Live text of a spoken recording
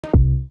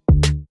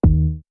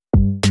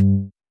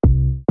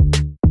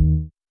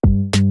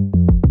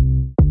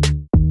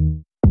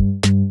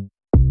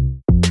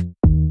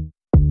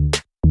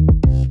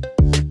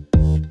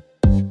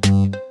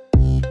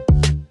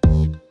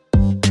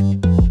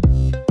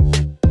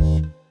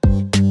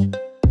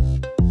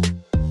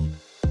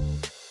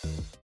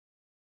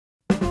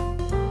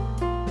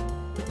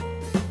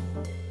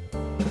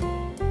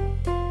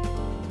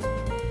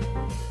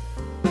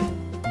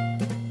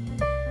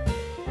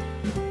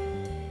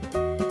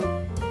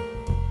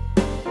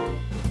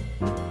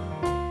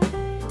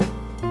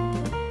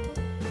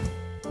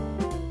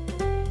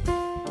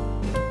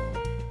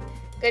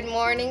Good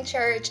morning,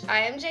 church. I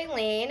am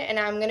Jaylene, and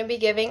I'm going to be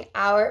giving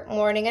our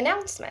morning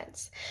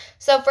announcements.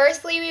 So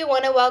firstly, we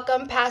want to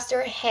welcome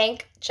Pastor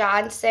Hank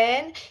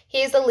Johnson.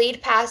 He is the lead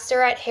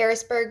pastor at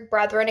Harrisburg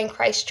Brethren in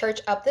Christ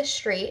Church up the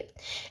street.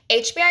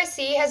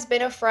 HBIC has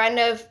been a friend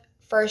of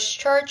First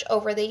Church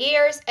over the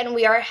years, and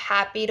we are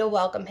happy to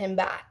welcome him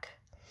back.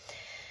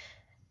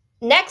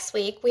 Next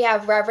week, we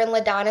have Reverend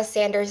LaDonna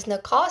Sanders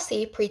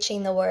Nicalsi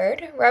preaching the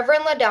word.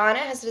 Reverend LaDonna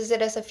has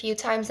visited us a few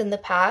times in the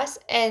past,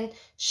 and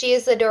she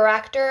is the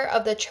director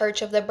of the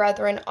Church of the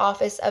Brethren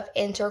Office of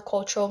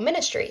Intercultural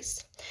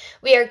Ministries.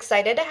 We are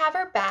excited to have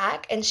her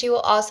back, and she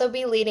will also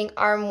be leading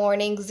our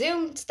morning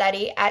Zoom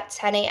study at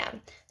 10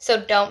 a.m., so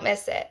don't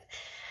miss it.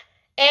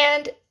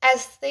 And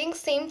as things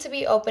seem to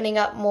be opening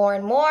up more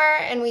and more,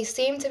 and we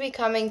seem to be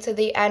coming to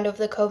the end of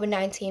the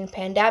COVID-19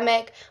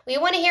 pandemic, we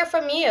want to hear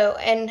from you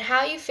and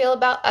how you feel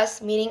about us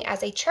meeting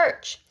as a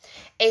church.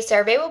 A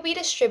survey will be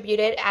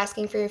distributed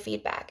asking for your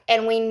feedback,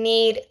 and we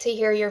need to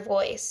hear your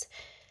voice.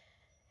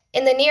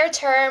 In the near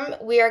term,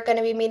 we are going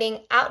to be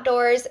meeting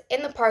outdoors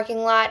in the parking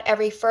lot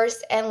every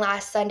first and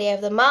last Sunday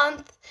of the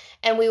month,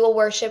 and we will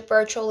worship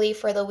virtually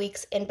for the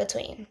weeks in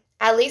between.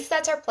 At least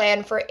that's our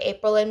plan for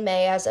April and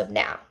May as of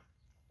now.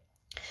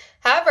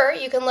 However,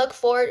 you can look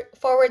forward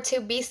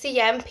to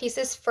BCM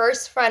Peace's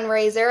first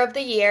fundraiser of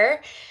the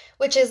year,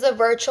 which is the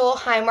virtual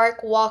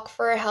Highmark Walk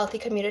for a Healthy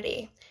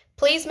Community.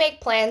 Please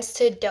make plans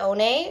to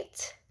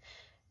donate,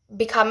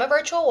 become a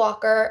virtual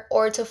walker,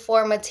 or to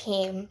form a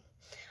team.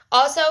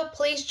 Also,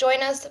 please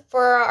join us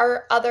for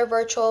our other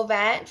virtual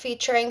event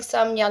featuring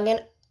some young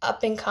and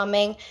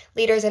up-and-coming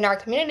leaders in our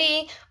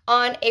community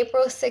on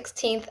April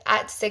 16th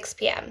at 6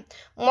 p.m.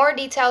 More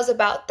details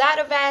about that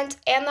event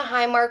and the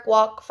Highmark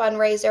Walk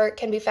fundraiser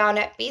can be found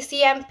at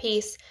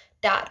bcmpeace.org.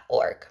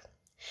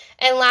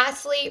 And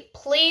lastly,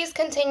 please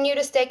continue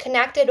to stay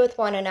connected with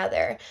one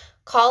another.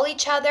 Call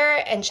each other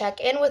and check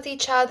in with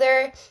each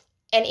other.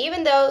 And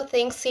even though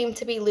things seem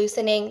to be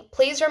loosening,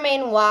 please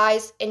remain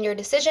wise in your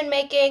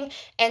decision-making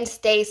and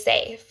stay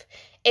safe.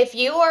 If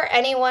you or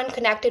anyone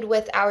connected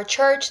with our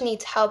church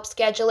needs help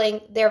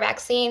scheduling their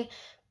vaccine,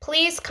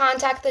 please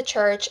contact the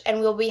church and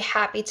we'll be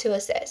happy to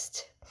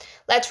assist.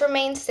 Let's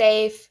remain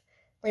safe,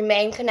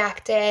 remain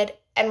connected,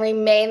 and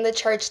remain the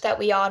church that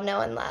we all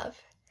know and love.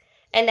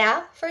 And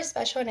now for a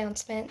special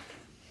announcement.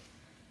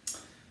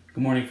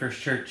 Good morning,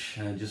 First Church.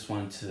 I just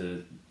wanted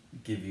to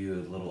give you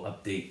a little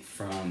update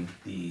from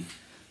the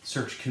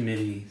search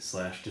committee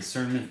 /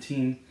 discernment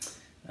team.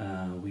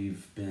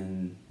 We've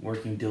been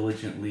working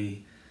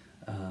diligently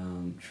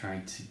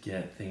trying to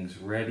get things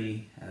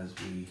ready as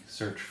we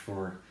search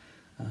for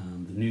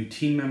the new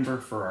team member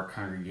for our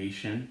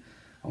congregation.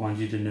 I wanted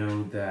you to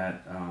know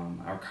that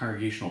our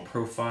congregational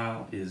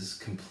profile is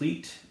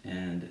complete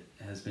and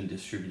has been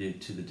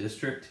distributed to the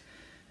district,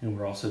 and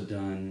we're also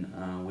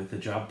done with a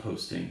job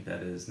posting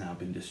that has now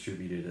been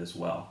distributed as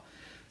well.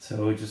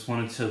 So I just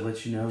wanted to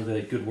let you know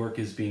that good work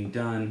is being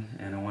done,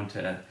 and I want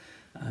to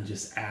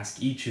just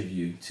ask each of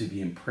you to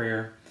be in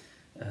prayer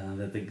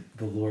that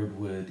the Lord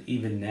would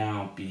even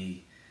now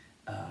be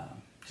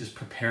just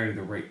preparing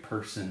the right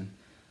person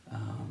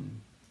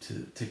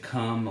to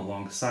come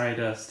alongside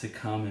us, to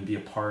come and be a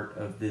part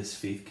of this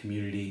faith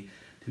community,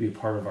 to be a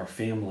part of our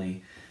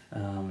family,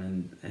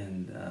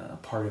 and a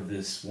part of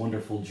this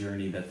wonderful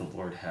journey that the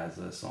Lord has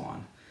us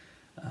on.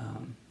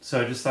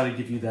 So I just thought I'd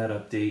give you that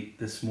update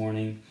this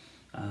morning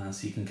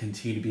so you can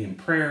continue to be in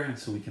prayer and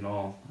so we can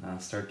all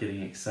start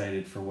getting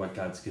excited for what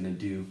God's going to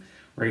do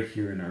right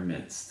here in our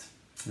midst.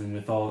 And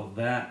with all of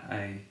that,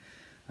 I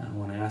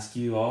want to ask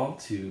you all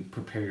to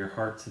prepare your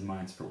hearts and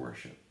minds for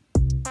worship.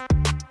 Good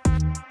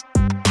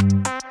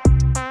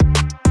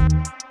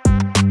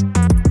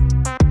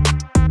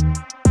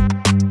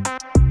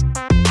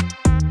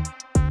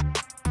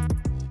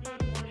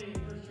morning,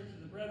 First Church of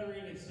the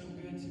Brethren. It's so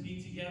good to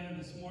be together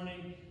this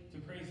morning to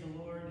praise the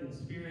Lord in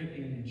spirit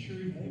and in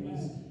truth. It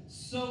was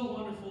so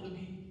wonderful to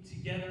be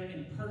together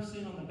in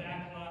person on the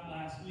back lot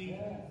last week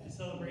to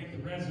celebrate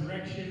the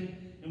resurrection.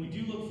 And we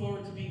do look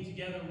forward to being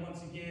together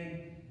once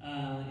again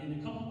in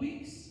a couple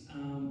weeks.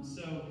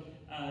 So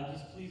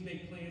just please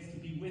make plans to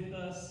be with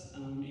us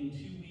in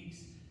 2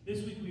 weeks.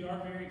 This week we are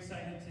very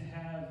excited to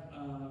have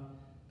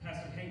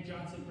Pastor Hank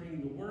Johnson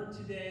bringing the word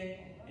today.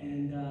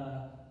 And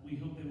we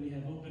hope that we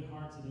have open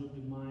hearts and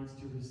open minds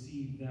to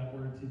receive that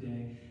word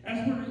today.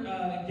 As we're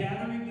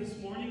gathering this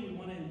morning, we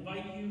want to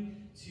invite you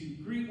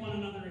to greet one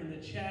another in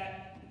the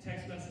chat.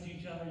 Text message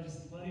each other,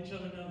 just let each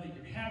other know that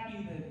you're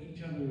happy that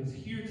each other is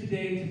here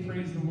today to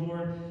praise the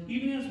Lord,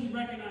 even as we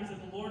recognize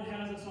that the Lord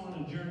has us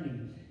on a journey,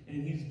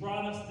 and He's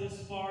brought us this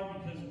far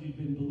because we've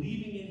been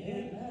believing in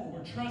Him.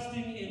 We're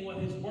trusting in what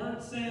His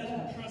Word says,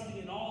 we're trusting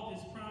in all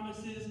of His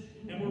promises,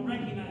 and we're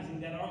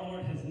recognizing that our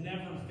Lord has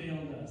never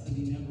failed us, and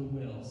He never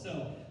will.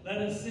 So let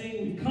us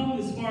sing, we've come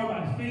this far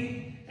by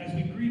faith, as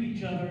we greet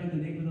each other in the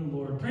name of the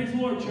Lord. Praise the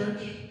Lord,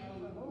 church.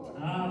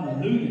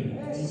 Hallelujah.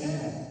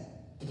 Amen.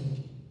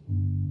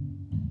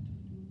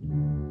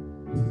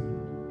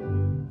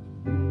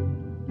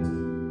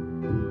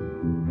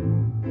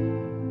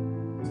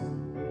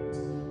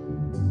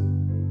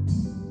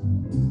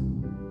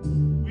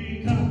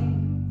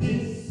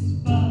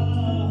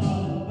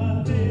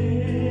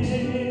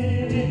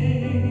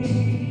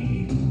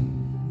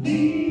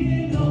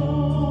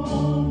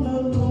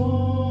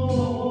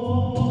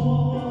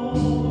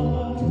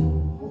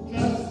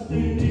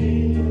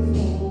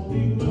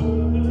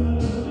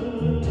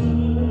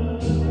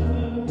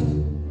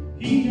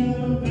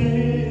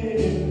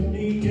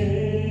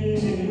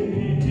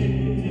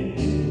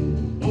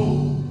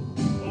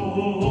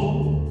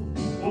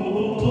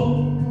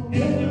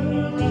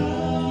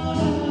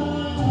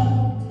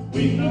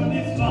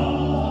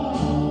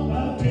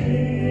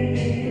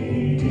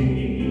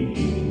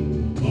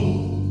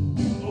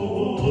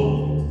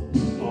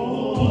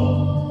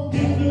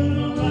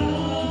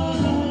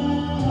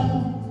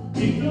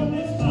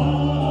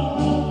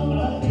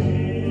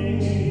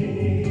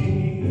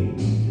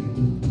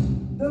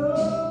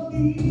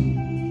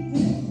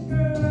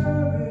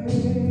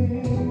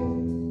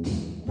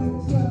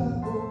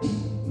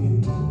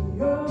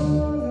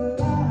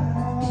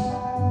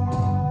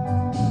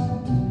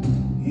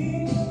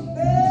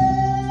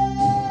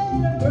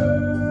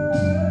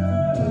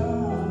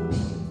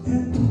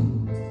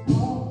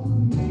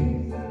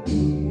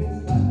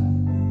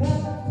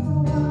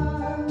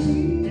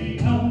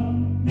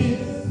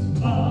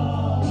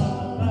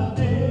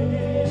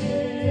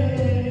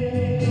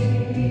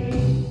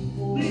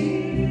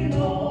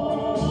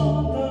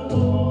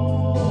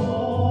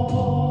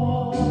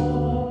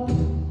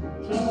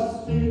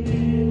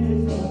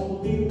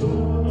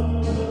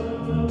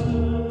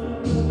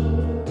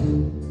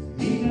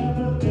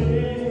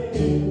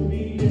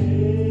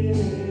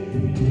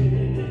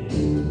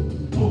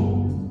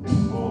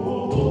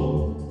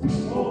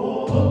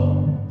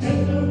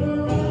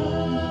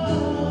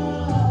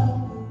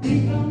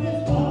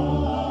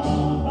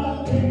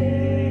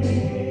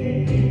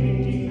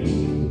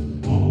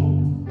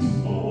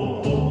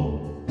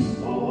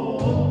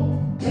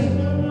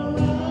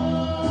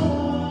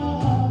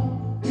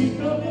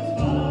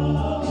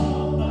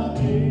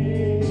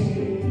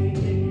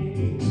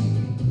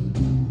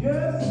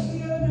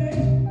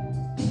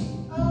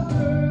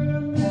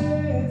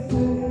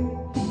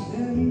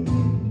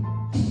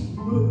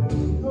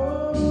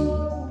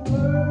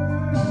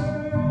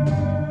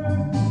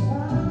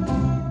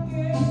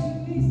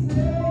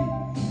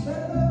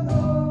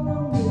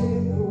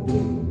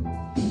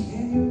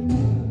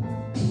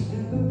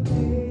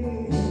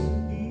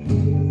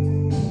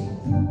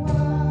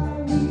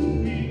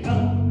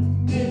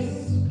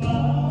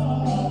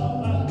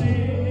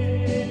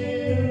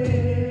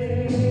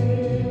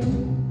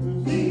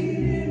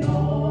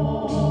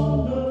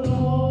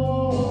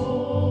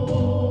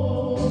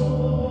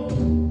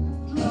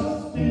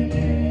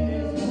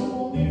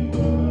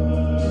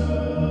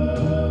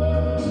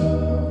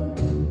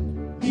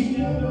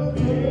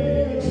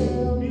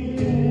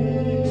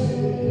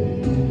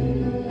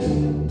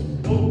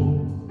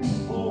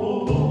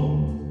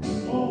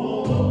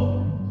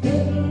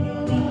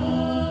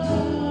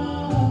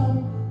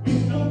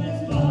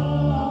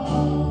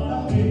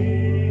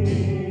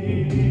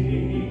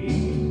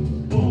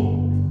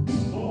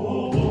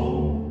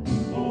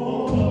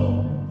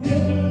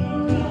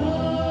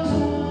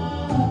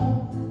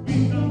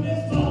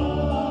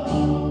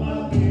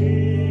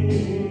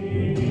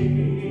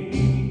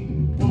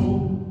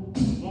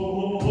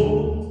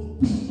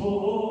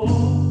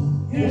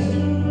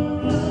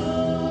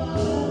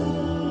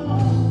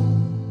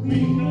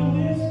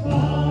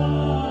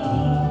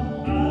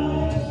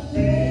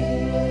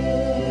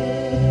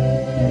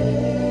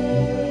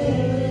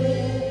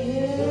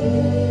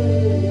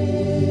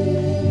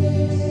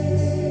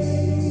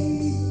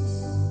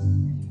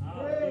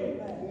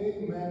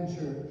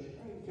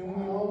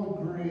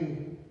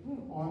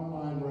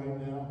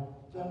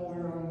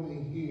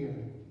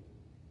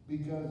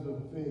 because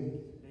of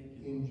faith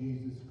in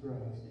Jesus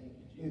Christ.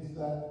 It's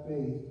that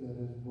faith that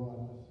has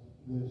brought us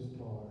this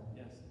far.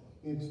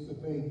 It's the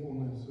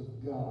faithfulness of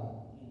God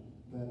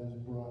that has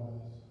brought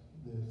us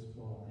this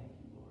far.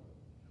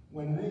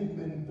 When we've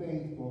been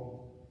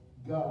faithful,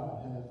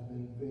 God has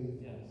been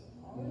faithful.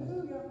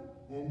 Hallelujah.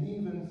 And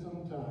even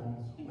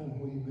sometimes when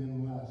we've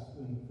been less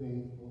than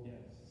faithful,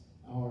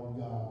 our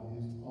God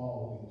is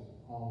always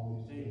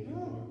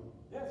faithful.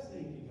 Yes,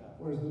 thank you, God.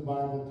 Whereas the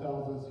Bible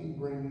tells us he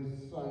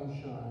brings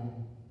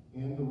sunshine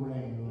and the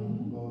rain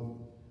on both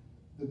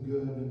the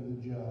good and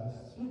the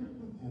just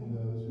and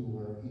those who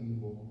are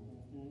evil.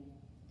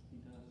 He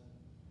does.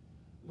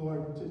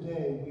 Lord,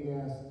 today we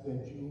ask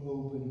that you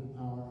open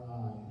our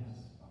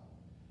eyes.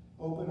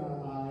 Open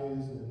our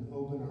eyes and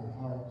open our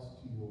hearts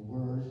to your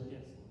word.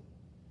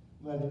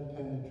 Let it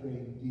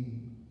penetrate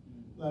deep.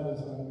 Let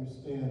us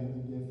understand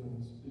the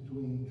difference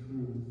between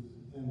truth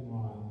and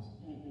lies.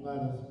 Let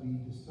us be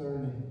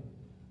discerning.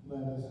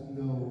 Let us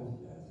know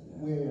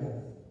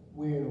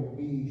where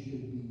we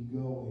should be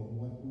going,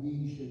 what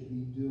we should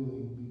be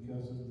doing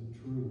because of the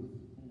truth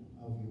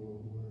of your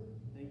word.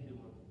 Thank you,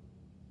 Lord.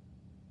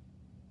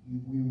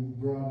 You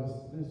brought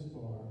us this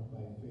far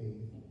by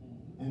faith.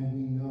 And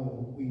we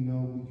know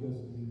because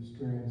of the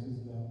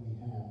experiences that we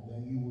have,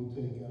 that you will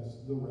take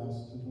us the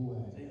rest of the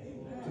way.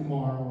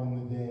 Tomorrow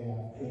and the day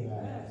after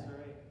that. That's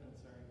right.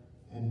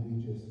 And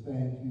we just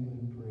thank you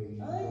and praise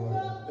you, Lord,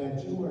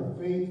 that you are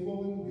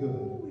faithful and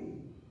good.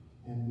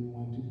 And we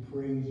want to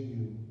praise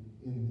you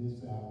in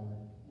this hour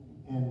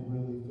and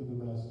really for the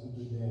rest of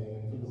the day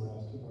and for the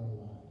rest of our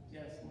lives.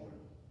 Yes, Lord.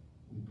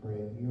 We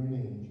pray in your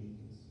name,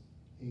 Jesus.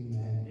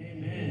 Amen.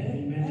 Amen.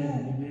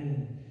 Amen. Amen.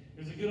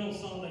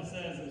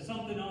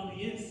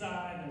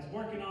 inside, that's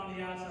working on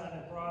the outside,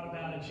 that brought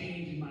about a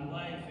change in my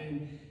life.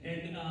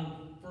 And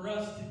for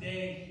us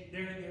today,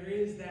 there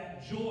is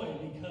that joy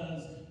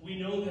because we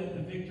know that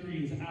the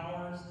victory is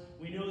ours.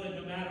 We know that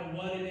no matter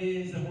what it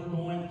is that we're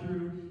going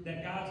through,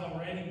 that God's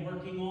already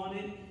working on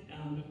it.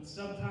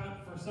 Sometimes,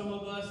 for some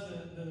of us,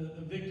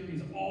 the victory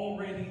is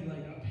already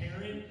like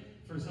apparent.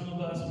 For some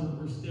of us,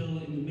 we're still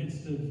in the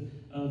midst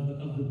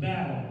of the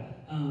battle.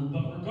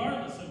 But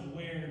regardless of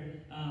where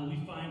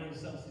we find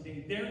ourselves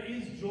today, there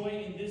is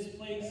joy in this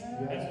place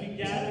as we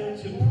gather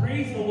to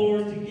praise the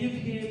Lord, to give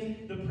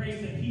Him the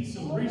praise that He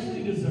so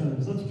richly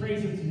deserves. Let's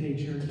praise Him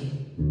today, church.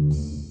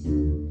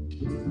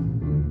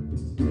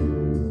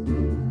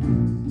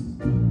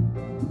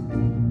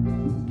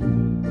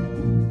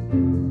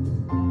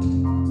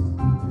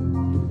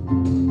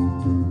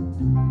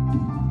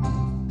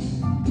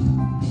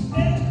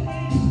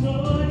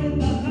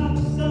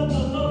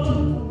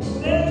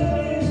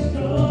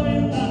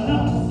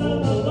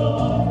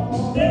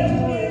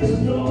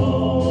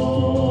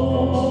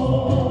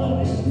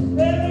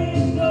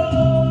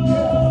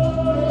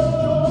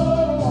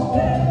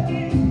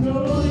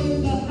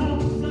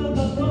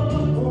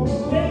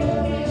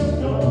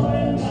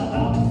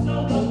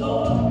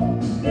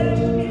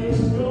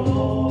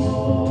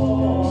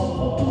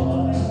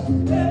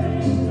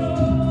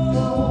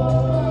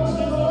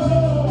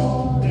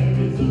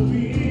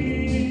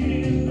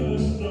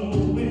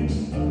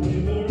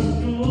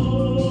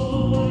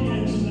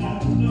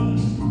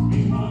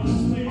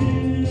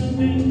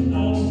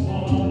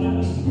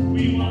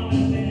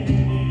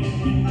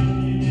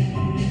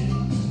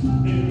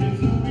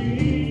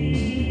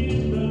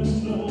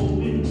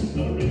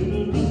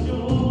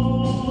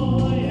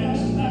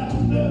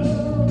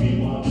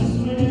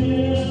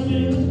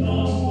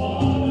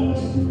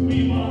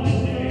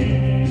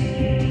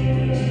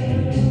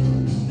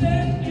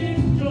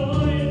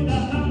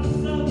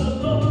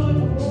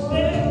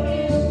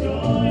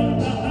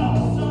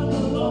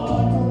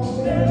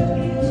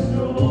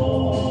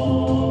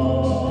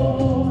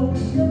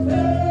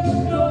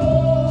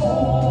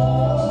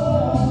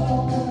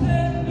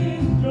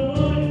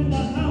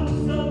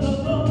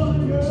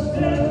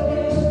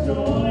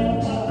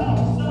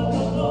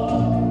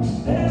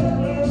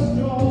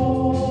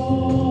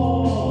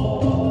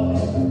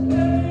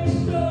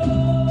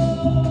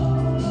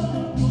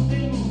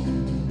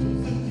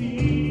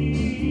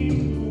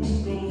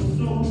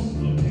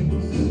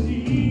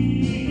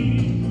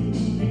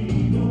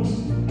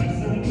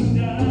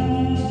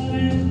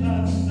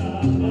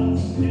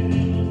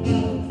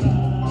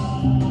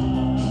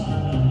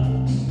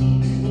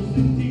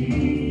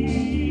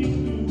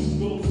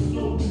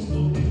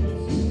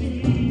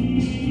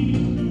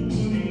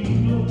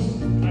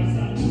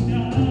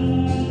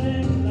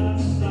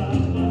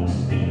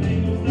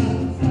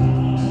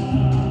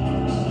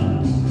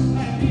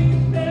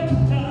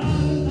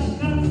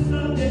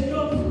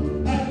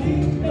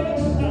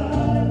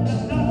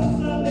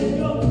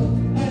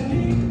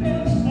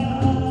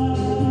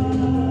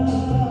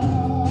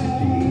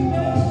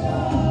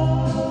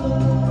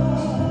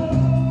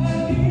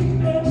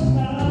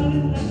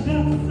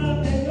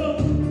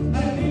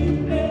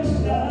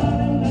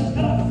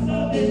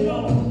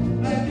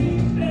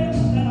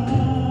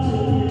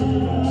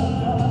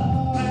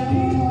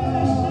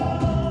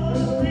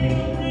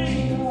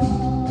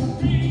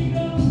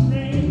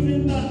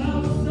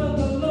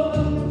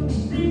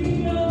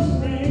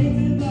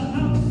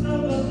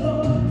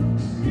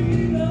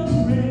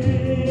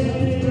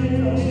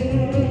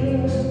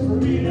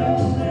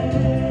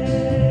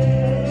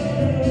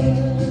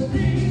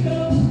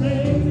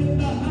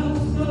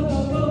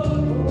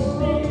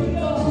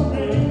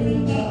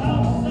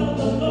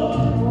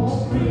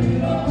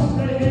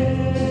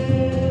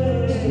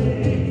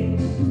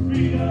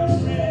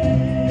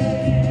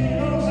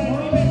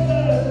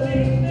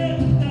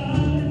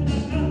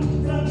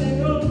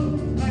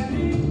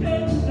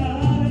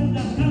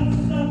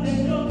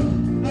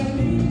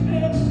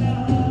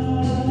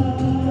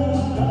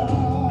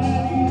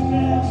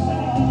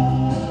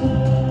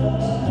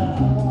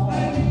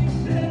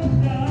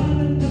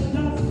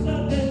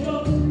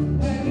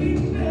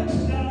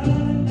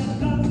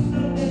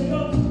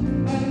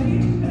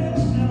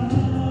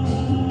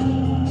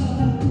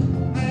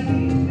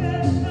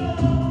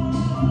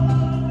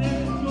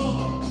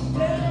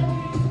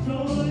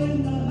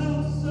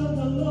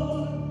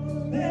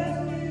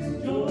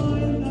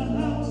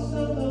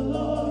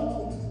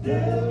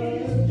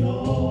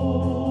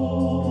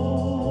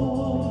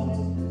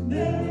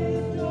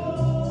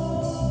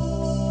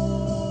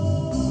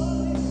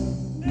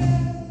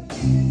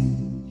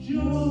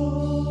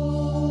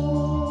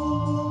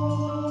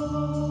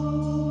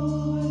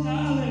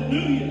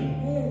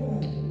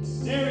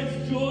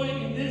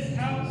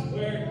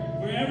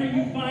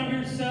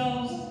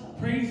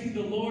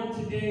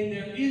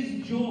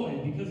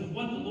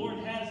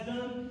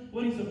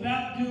 What He's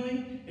about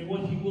doing, and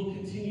what He will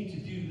continue to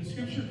do. The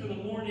scripture for the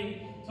morning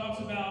talks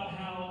about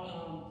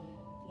how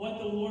what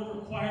the Lord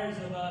requires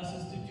of us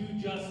is to do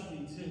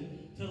justly,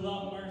 to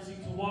love mercy,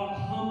 to walk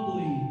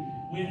humbly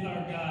with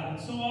our God.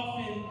 And so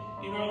often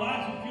in our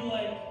lives we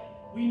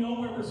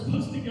we're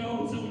supposed to go,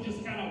 and so we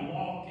just kind of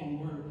walk, and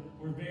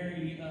we're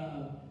very,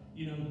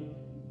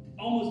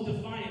 almost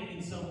defiant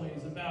in some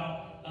ways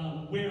about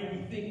where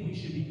we think we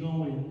should be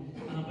going.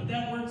 But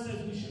that word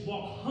says we should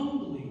walk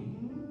humbly.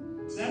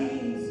 That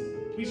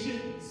means we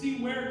should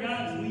see where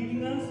God's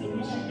leading us,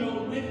 and we should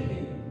go with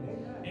Him.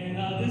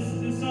 And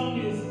this song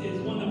is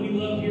one that we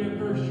love here at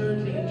First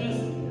Church, and it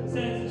just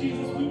says,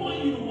 Jesus, we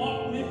want you to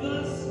walk with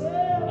us.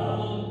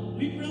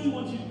 We really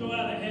want you to go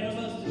out ahead of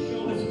us to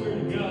show us where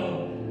to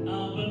go.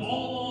 But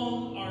all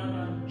along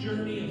our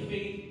journey of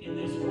faith in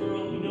this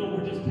world, we know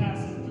we're just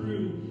passing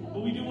through,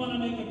 but we do want to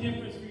make a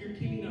difference for your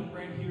kingdom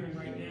right here and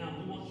right now.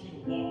 We want you to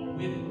walk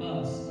with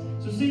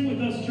us. So sing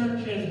with us,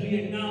 church, as we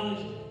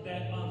acknowledge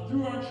that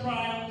through our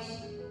trials,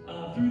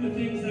 through the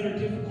things that are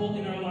difficult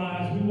in our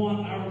lives, we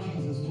want our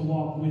Jesus to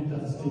walk with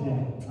us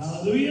today.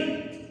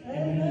 Hallelujah.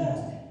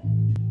 Amen.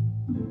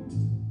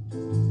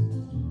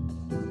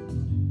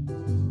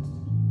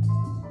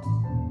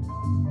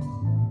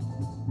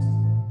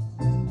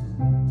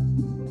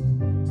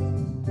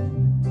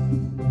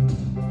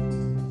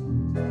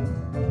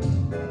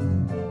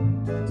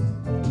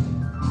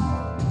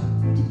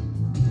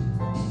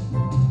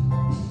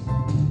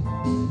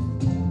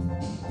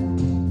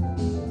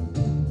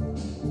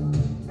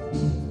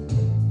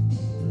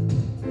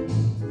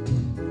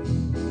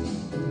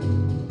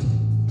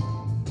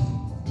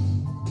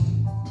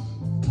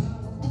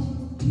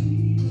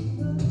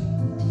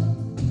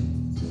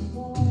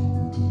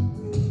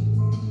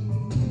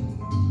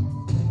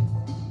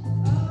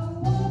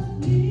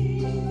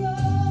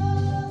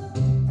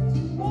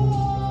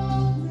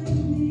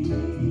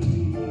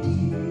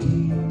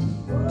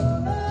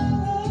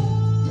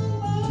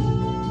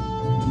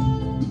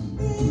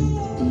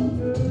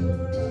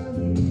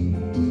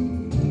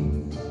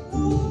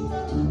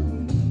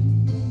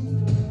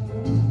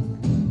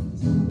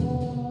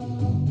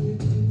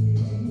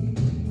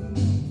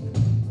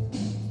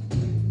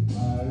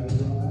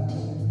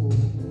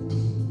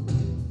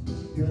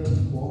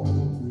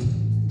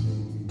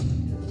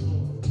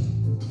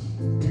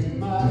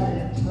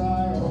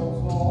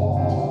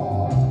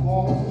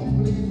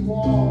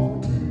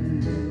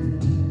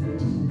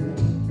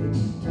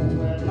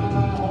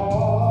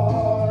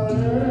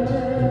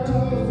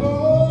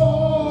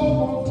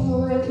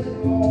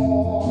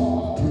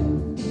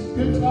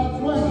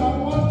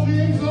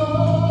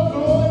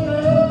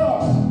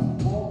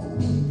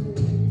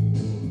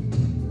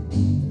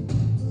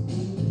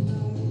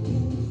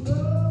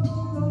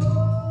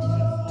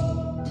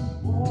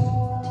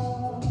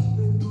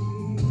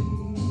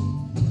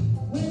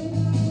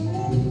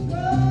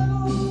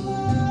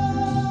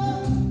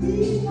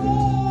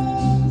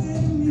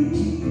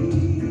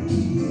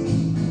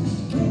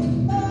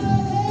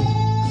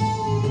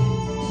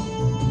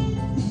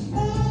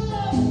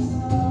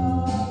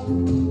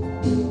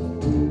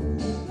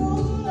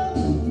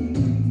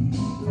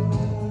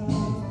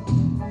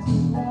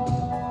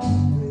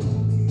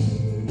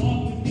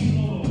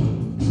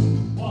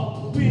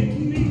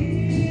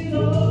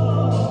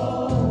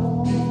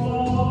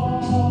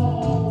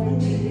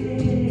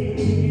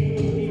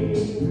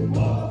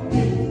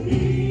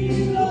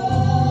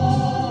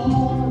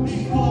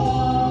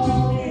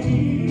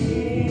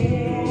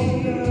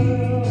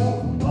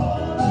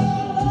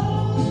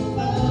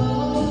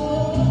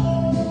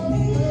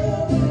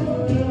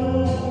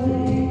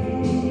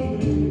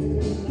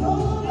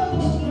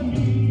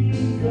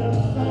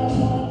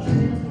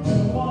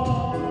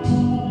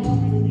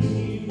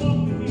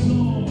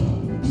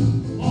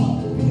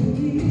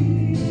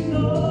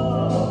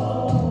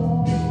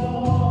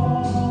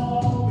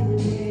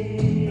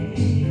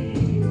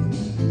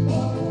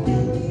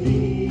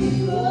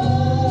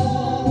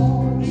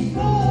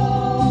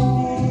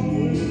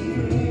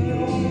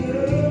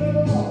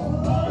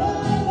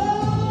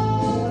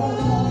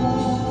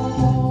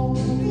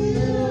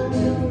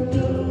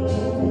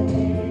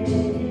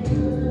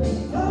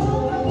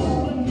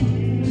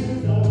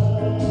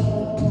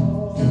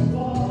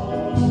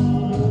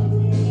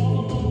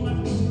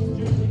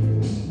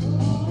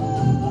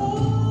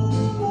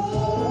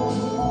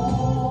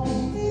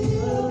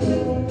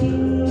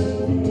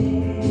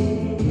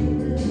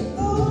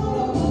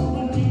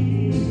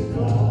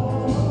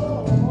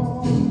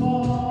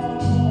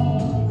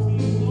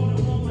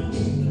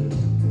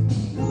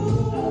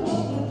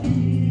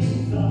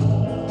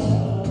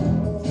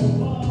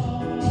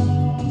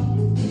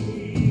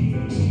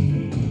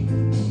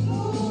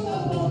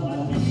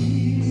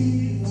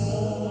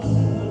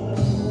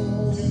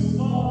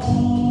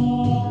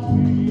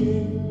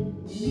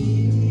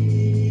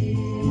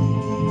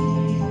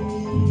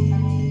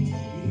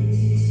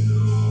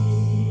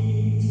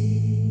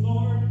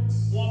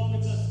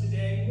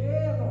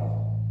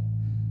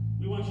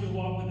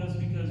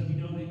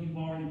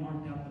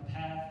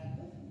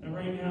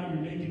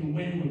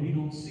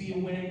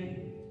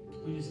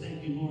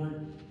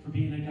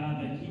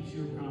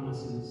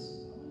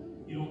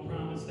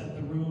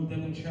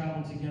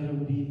 Travel together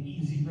will be an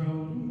easy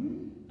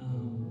road,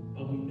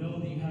 but we know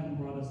that you haven't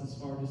brought us this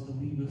far just to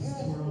leave us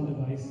to our own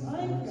devices.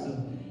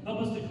 So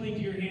help us to cling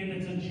to your hand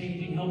that's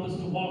unchanging. Help us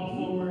to walk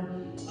forward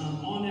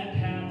on that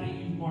path that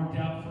you've marked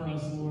out for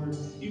us, Lord.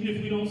 Even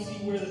if we don't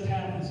see where the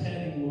path is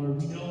heading,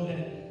 Lord, we know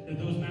that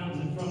those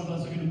mountains in front of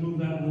us are going to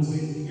move out of the way,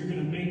 that you're going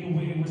to make a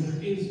way where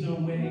there is no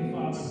way,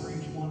 Father, for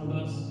each one of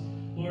us.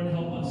 Lord,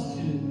 help us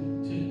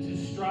to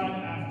strive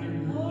after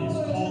this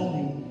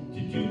calling, to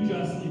do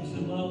justly,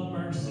 to love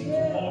mercy,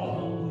 to walk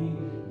humbly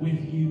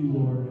with you,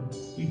 Lord.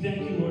 We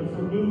thank you, Lord,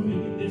 for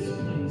moving in this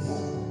place.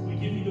 We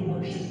give you the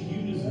worship that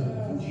you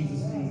deserve. In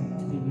Jesus' name,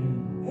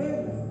 amen.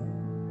 Amen.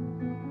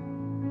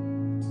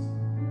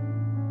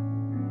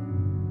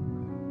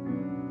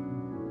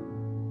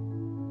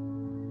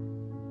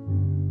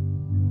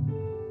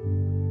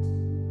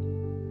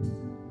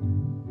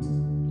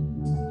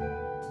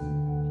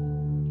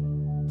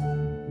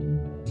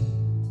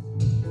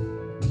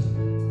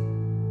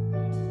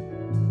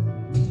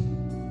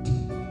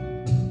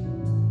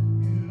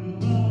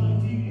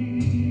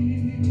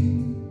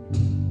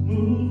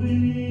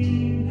 Moving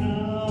in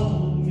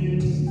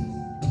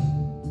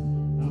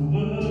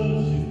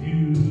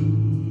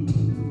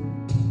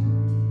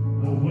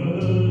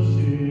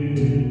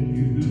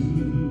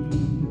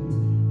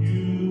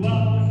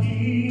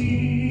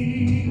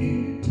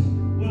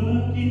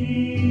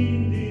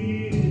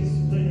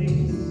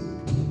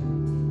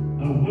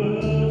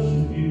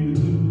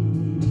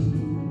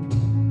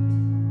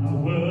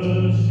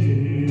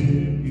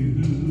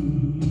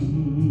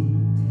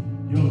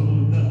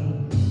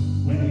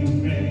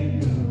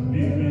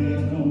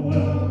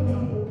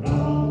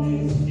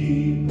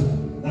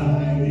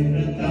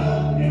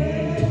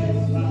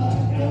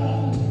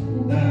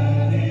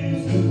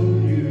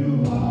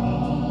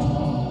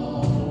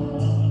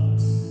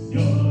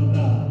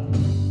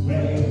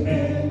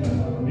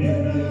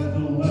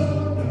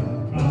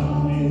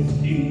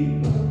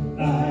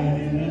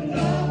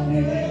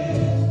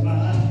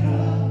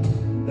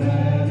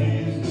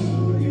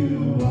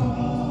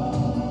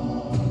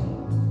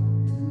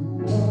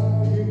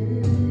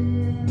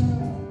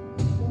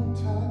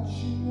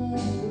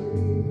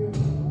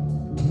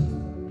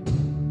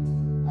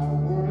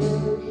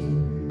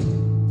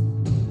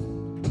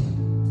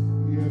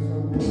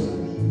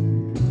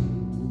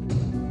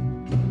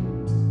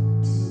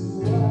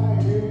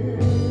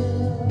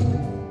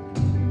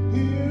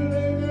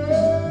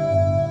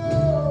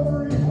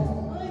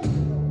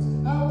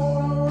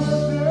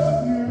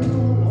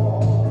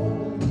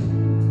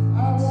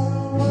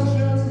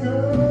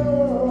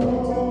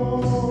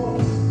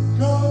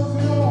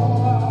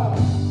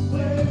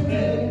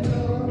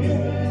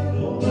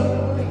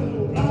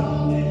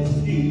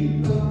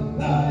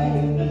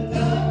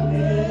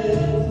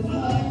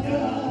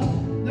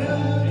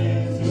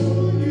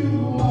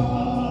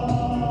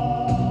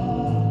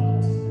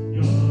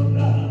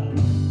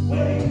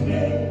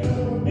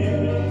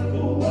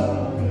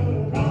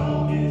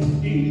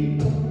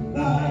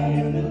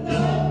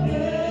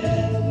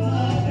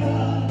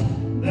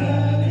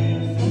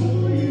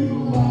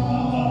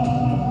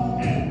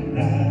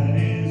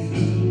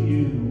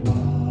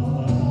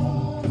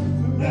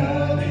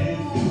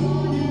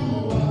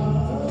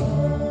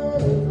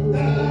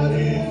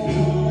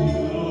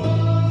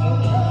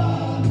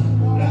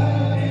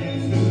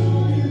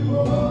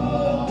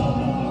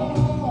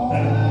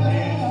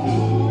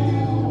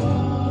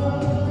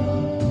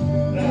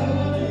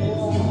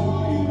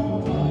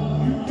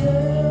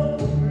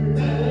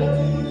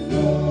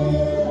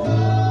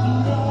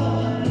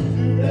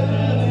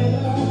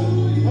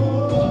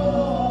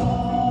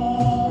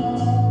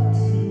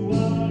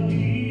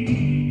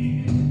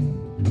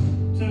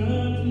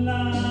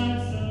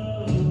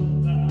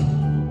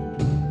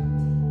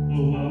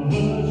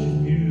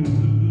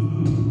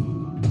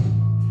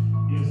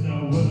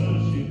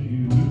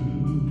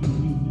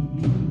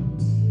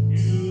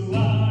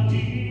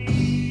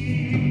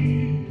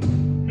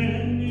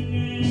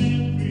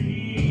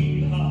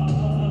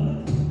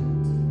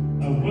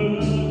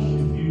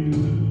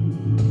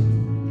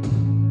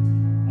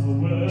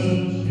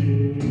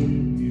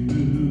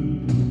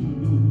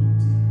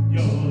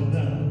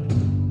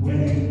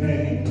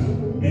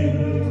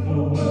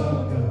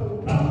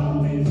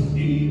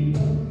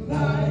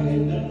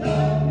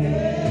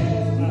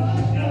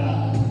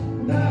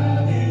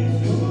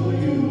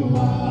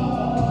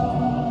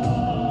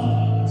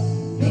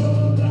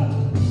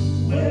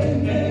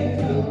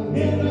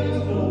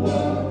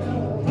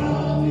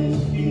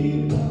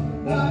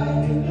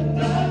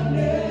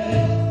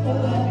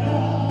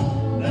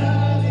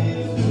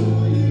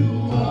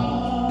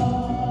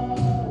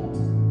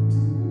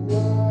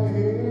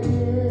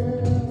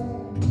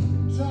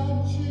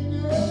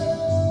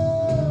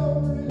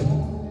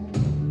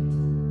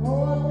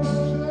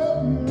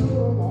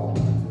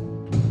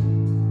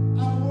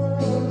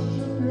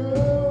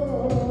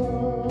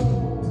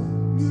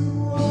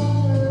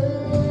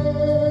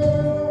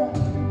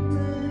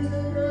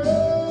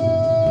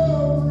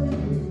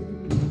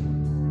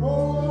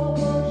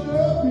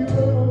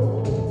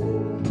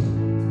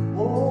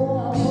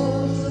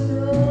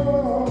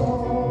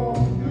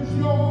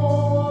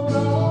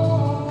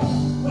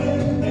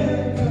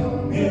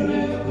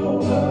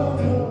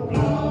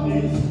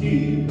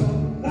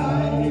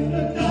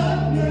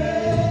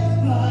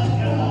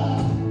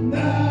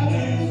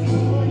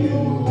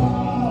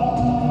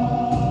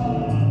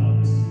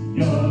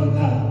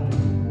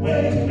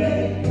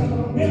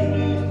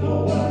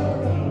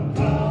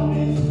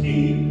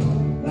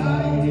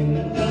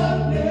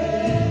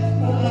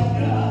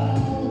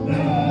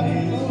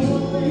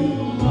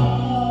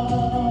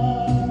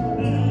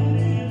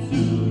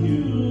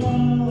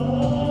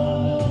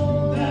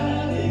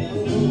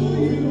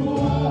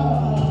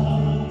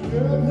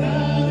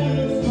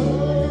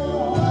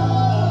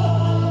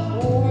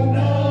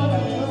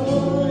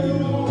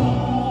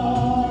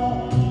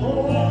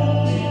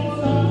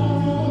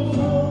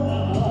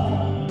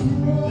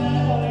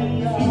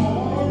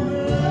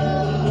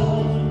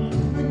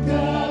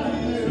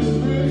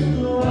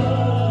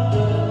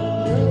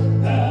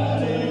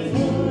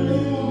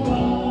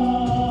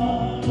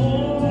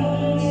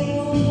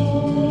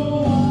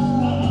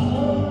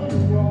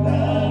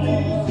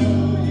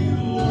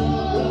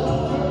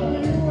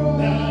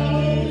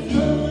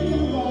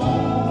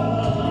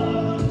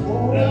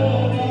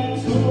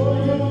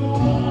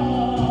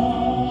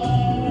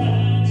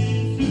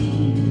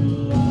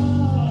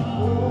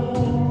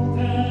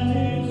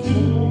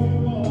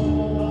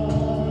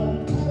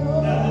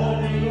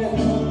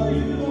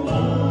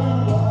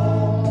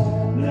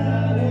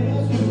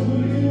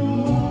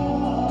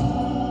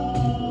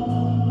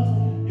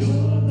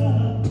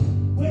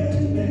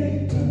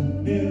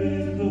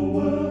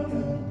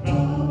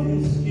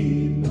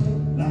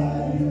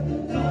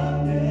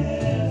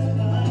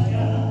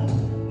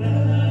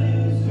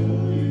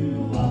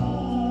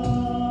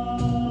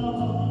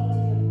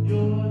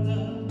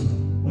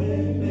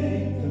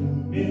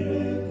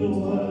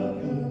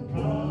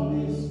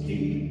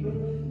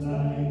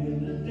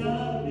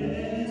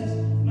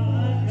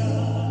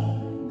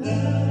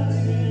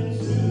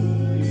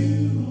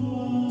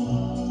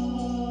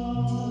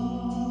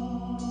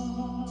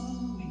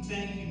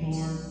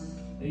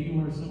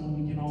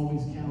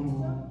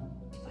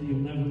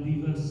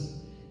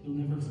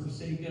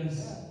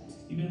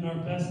Even our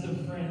best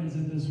of friends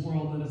in this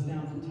world let us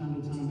down from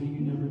time to time, but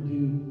you never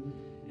do.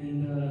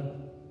 And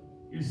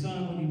your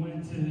son, when he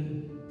went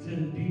to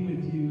be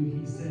with you,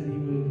 he said he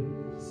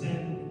would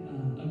send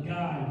a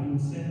guide, he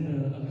would send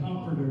a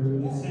comforter, he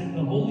would send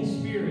the Holy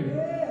Spirit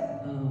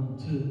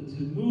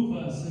to move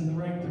us in the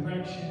right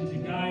direction, to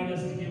guide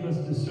us, to give us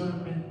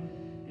discernment.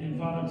 And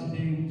Father,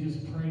 today we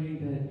just pray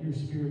that your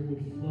Spirit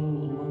would flow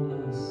among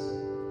us.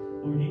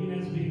 Lord,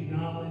 even as we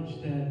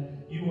acknowledge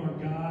that you are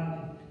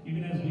God,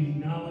 even as we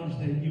acknowledge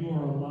that you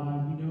are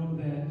alive, we know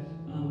that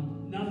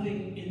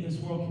nothing in this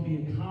world can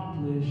be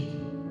accomplished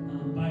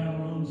by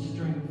our own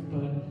strength,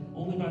 but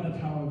only by the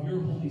power of your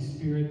Holy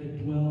Spirit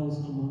that dwells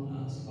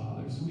among us,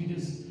 Father. So we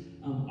just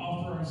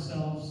offer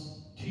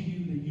ourselves to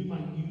you that you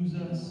might use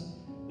us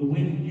the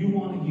way that you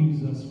want to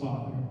use us,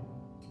 Father.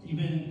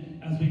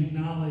 Even as we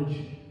acknowledge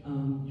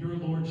your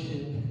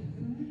lordship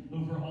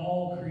over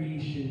all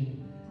creation,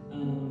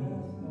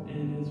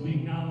 and as we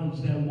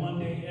acknowledge that one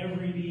day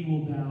every knee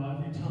will bow,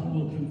 every tongue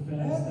will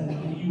confess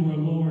that you are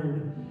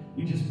Lord,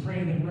 we just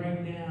pray that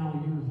right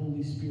now your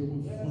Holy Spirit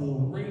would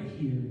flow right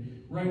here,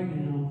 right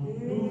now.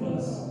 Move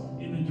us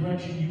in the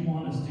direction you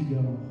want us to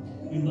go.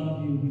 We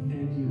love you. We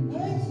thank you.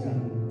 In Jesus'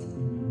 name.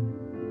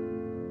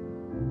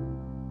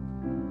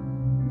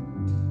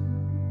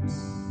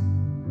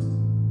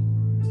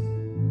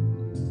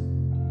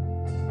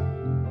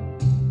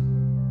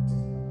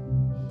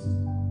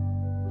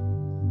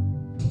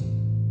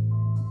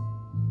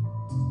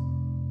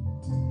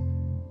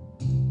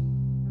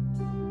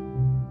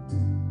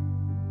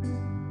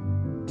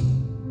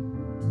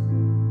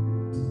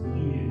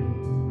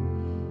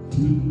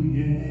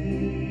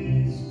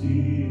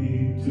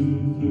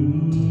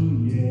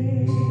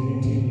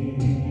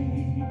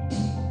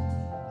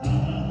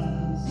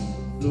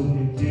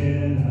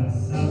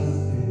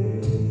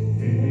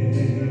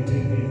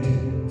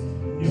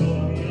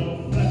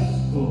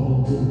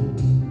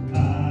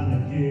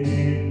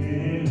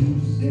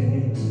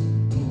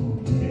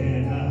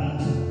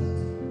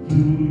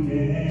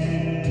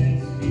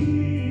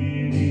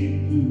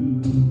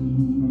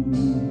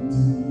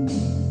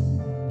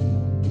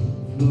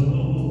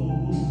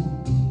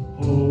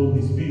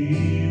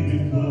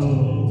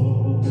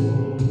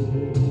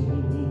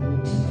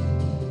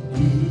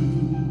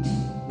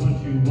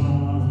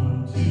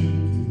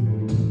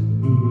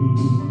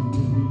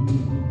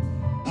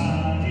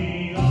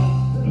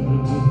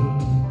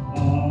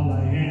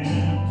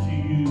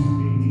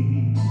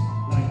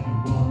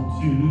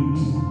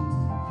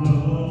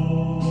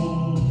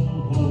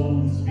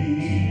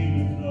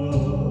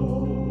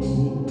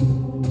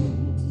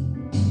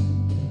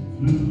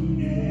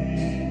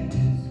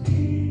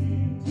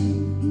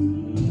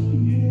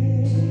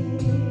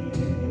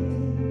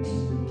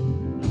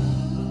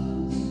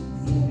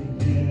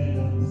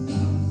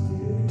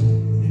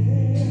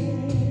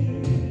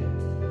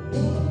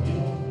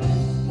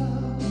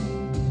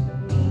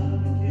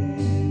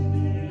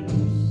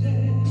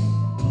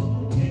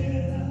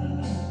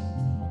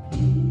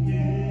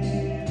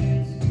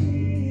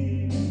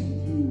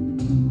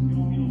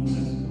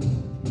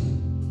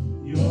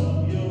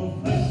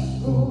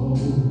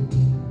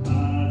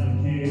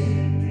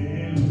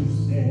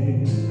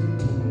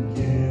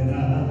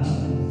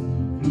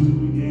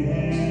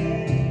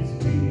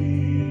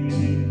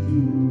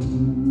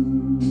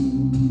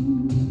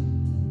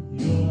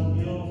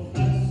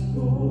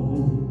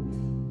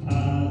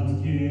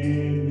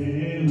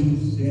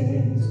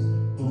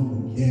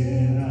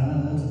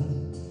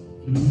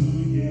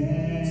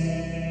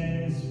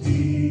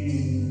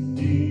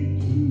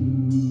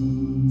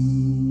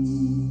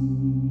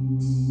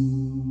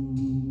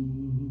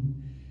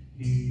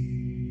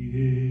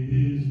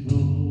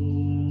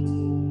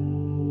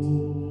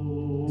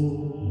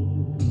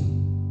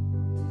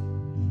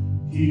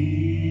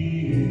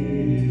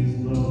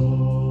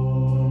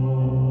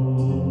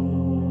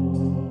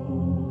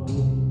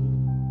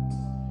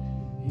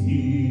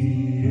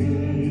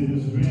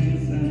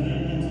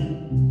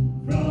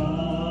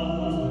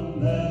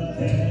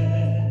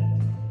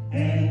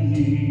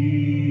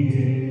 He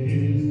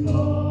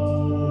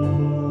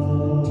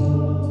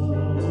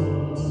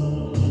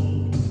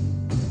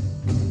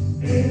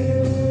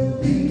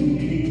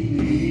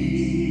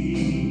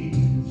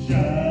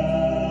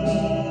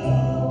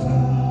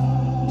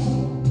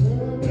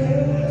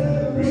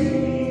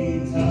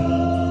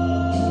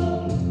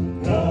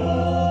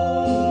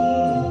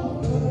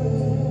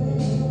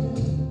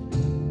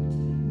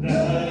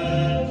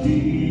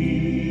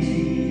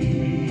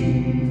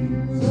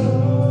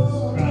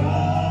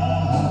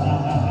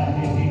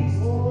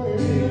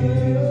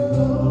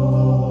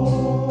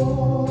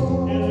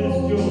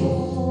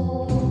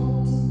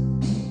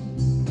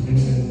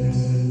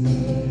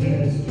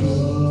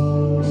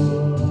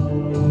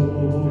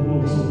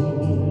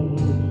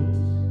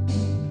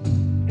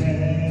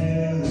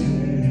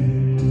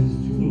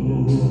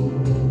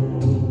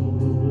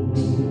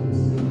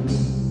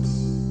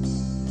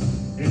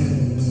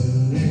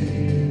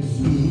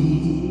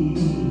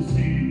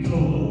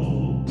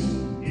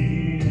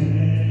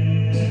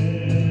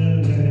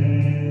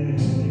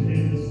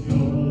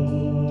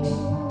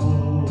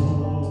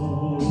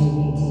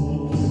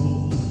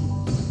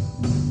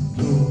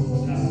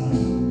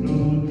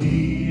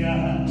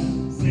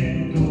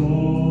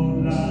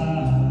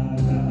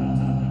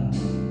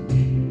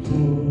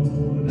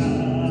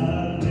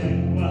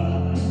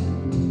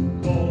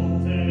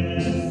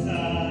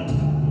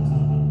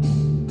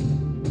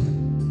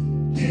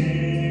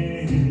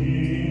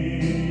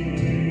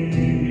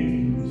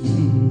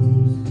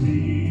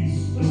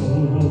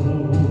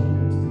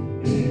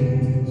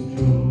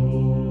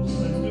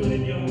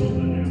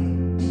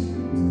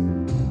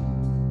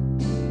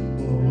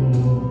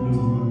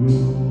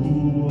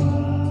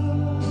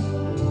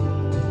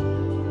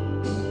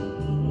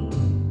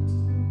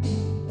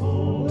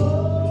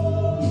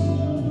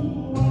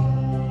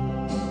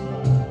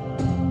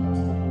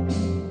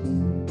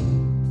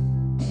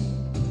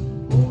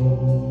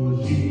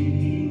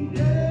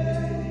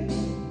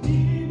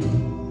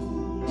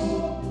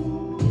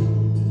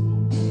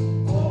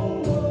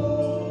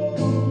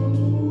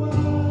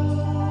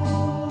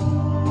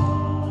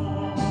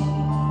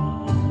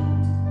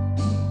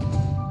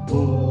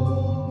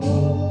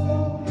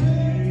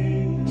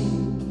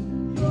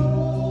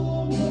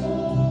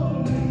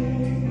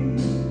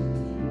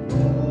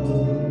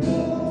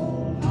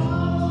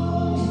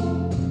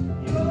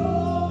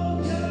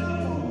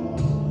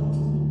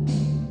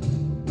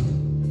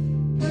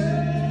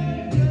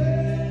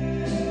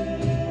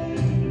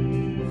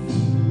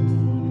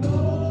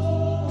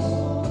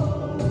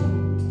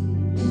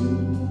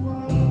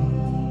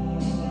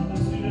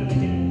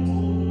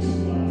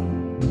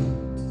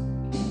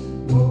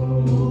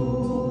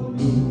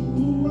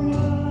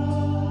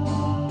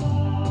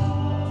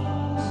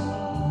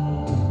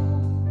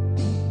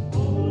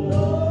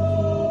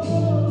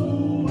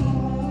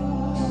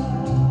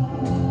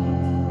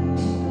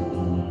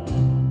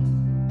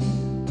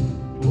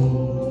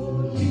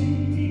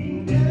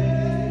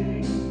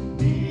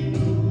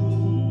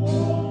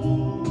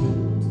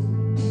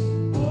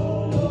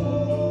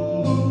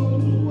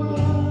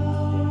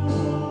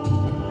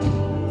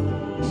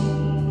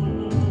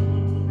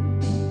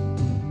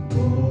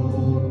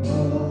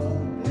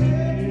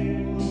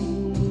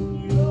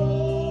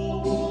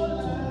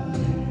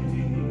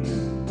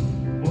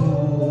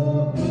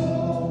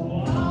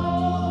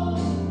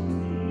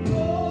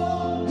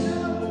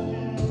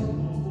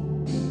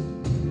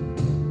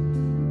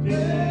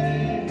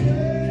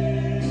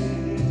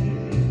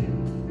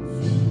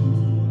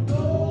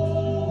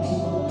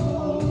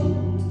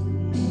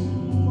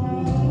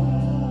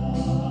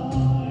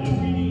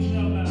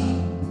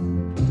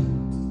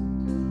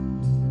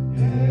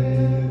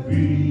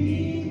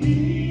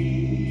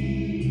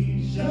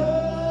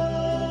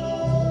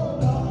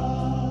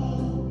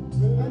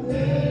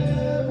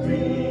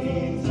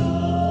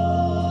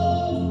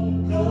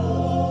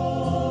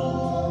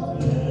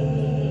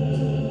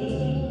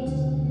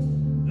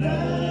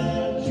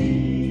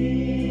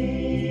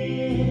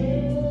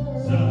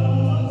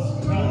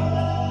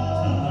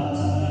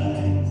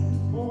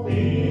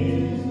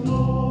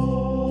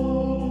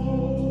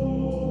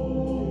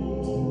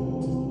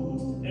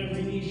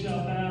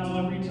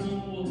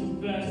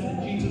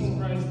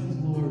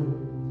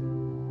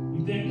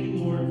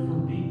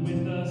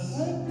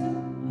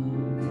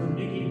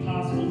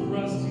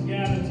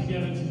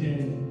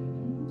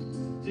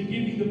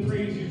give you the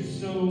praise you're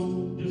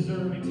so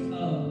deserving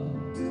of.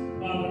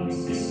 Father, we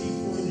thank you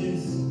for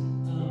this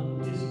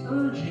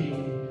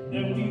urging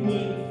that we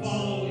would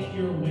follow in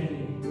your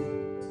way.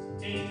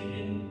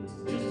 And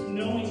just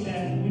knowing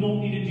that we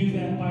don't need to do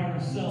that by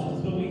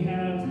ourselves, but we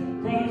have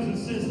brothers and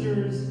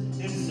sisters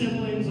and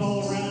siblings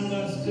all around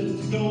us to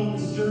go on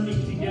this journey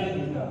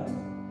together.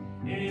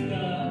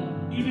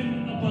 And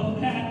even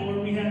above that,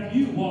 Lord, we have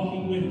you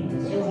walking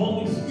with us, your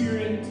Holy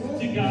Spirit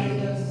to guide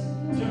us,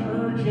 to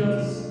urge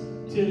us,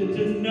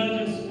 to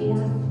nudge us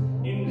forth,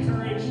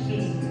 encourage,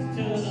 to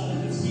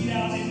beat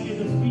out any of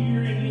the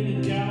fear, any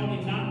of the doubt,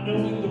 and not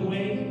knowing the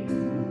way.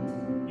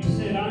 You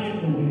said, I am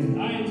the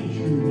way, I am the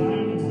truth, I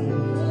am the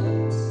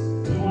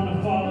life. We want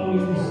to follow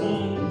your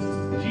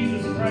Son,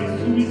 Jesus Christ,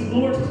 who is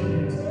Lord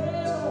today.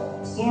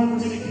 Lord, we're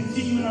going to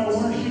continue in our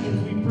worship as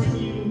we bring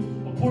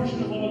you a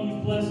portion of all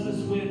you've blessed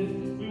us with.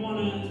 We want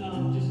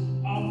to just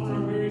offer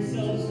our very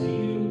selves to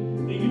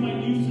you, that you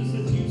might use us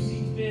as you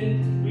see fit.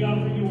 We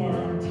offer you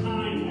our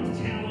time, our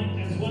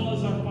talent, as well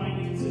as our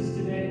finances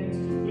today.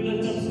 We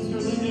lift up Sister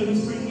Lynda,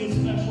 who's bringing us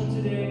special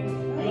today.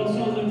 We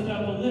also lift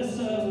up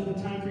Alyssa with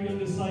the Time for Young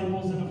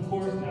Disciples, and of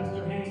course,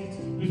 Pastor Hank,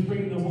 who's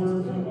bringing the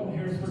word from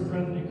Harrisburg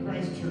Brethren at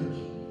Christ Church.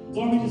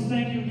 Lord, we just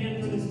thank you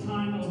again for this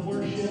time of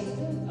worship.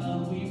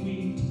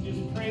 We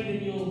just pray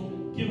that you'll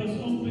give us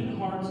open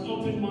hearts,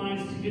 open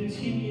minds to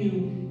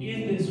continue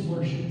in this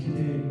worship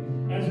today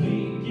as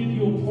we give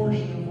you a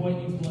portion of what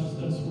you've blessed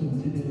us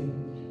with today.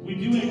 We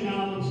do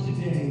acknowledge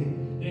today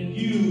that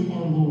you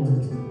are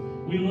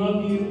Lord. We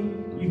love you.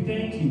 We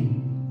thank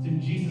you. It's in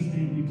Jesus'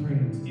 name we pray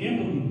and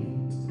believe.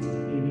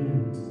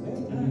 Amen.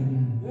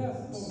 Amen. Yes.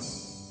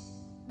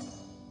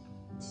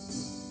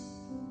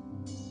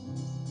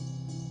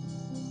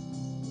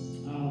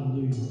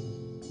 Hallelujah.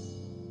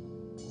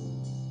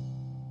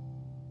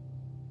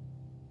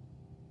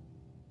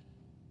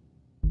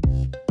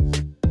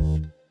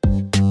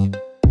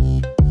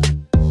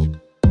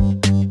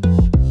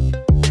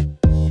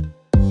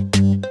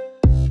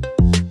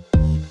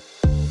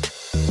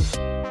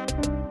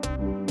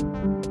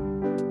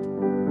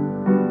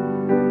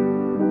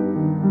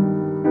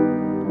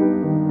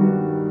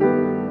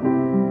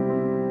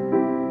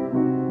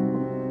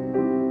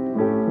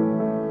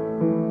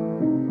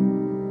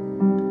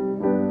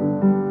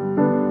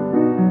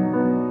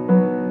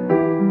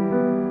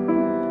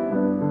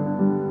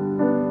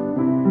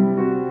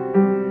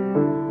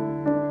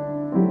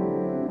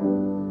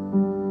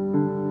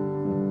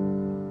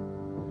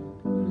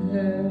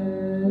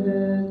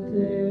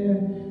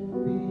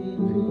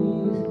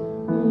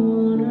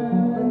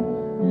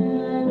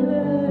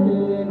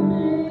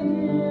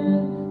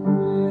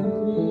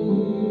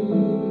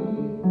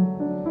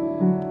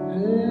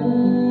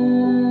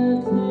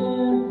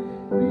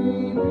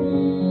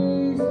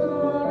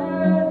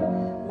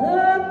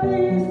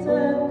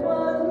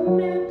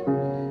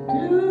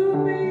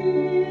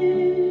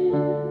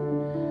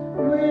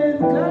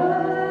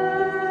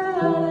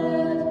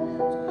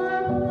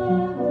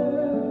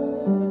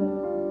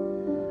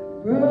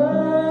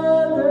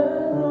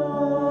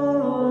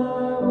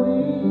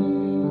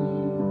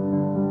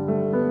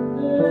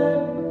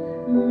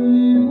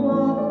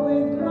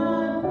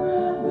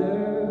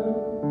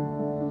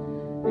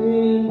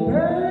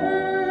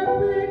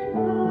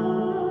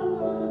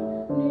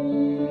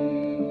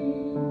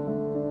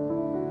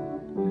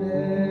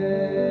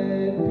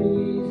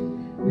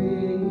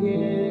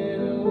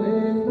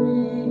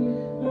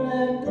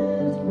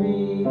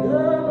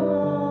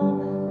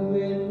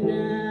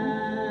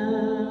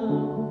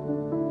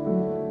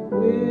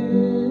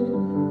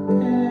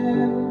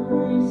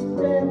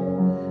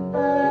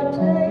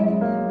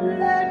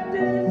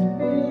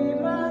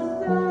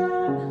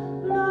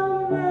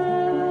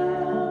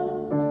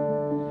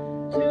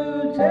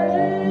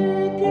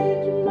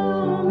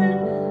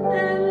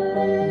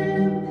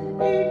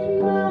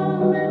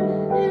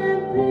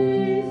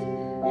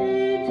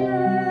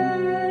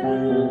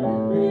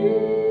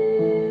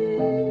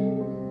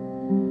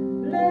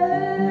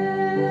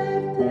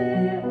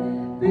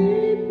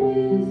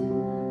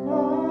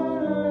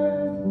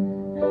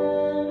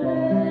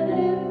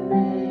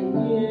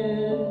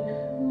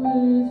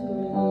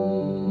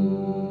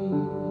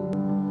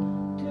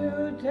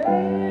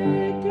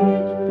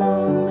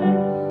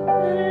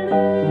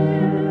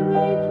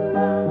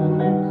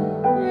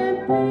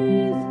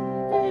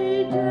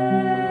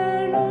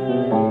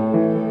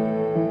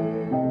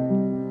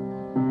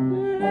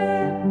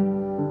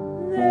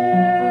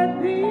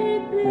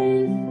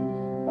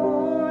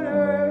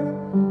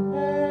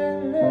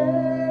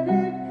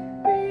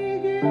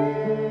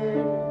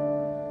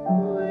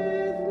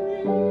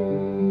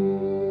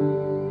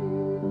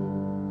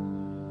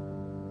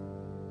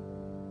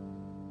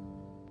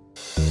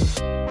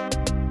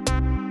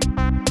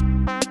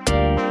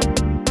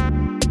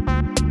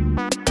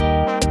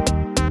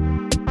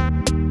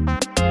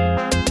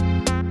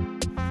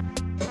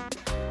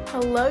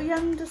 Hello,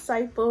 young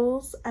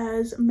disciples.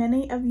 As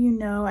many of you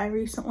know, I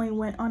recently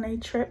went on a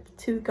trip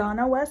to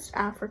Ghana, West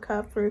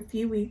Africa for a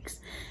few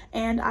weeks,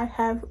 and I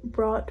have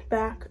brought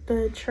back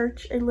the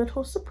church a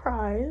little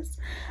surprise,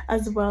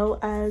 as well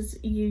as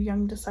you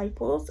young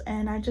disciples,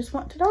 and I just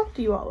want to talk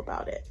to you all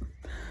about it.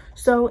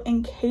 So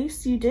in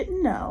case you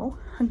didn't know,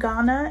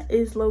 Ghana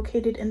is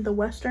located in the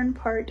western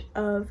part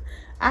of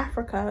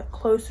Africa,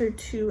 closer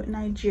to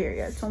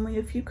Nigeria. It's only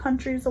a few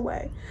countries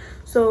away.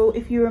 So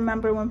if you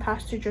remember when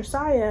Pastor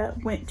Josiah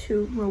went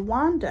to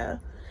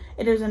Rwanda,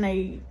 it is in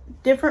a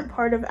different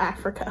part of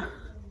Africa.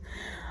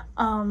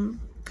 And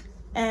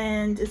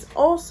it's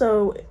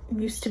also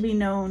used to be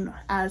known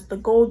as the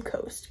Gold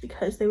Coast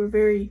because they were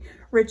very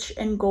rich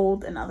in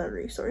gold and other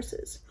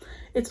resources.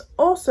 It's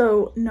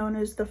also known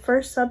as the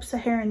first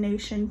sub-Saharan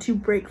nation to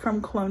break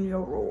from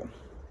colonial rule.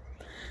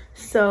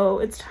 So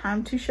it's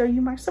time to show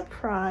you my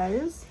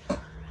surprise.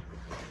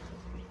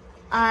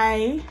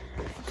 I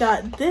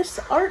got this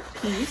art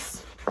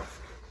piece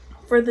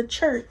for the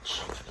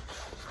church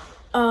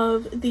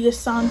of the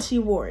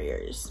Asante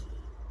warriors.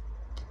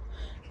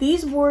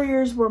 These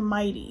warriors were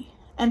mighty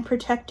and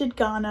protected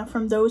Ghana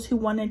from those who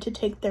wanted to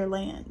take their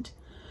land.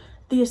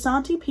 The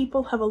Asante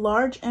people have a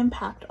large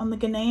impact on the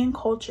Ghanaian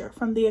culture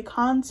from the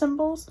Akan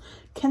symbols,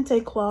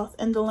 kente cloth,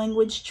 and the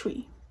language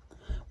Twi,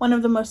 one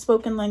of the most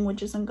spoken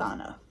languages in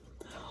Ghana.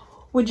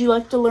 Would you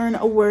like to learn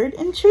a word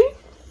in Twi?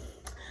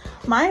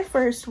 My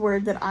first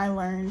word that I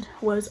learned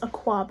was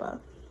akwaba.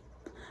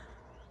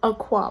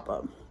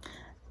 Akwaba.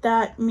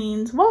 That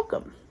means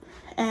welcome.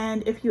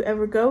 And if you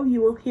ever go,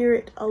 you will hear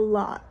it a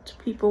lot.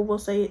 People will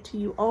say it to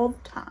you all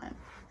the time.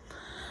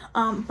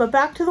 But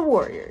back to the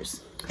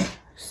warriors.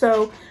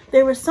 So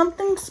there was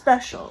something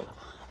special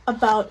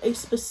about a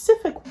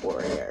specific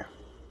warrior,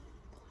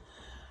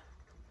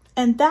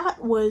 and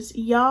that was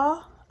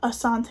Ya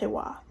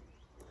Asantewa.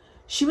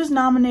 She was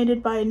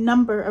nominated by a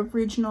number of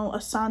regional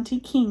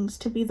Asante kings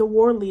to be the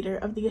war leader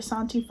of the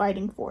Asante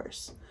fighting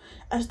force,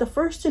 as the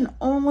first and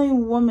only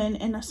woman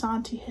in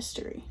Asante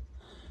history.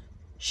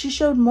 She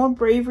showed more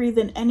bravery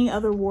than any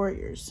other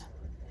warriors.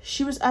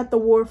 She was at the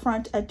war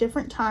front at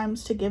different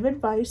times to give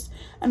advice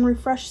and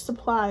refresh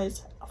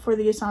supplies for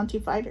the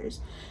Asante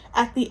fighters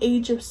at the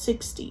age of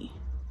 60.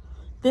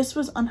 This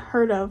was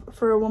unheard of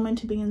for a woman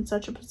to be in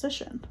such a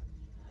position.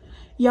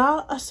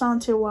 Ya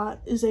Asantewa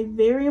is a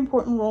very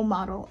important role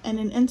model and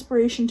an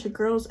inspiration to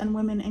girls and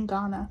women in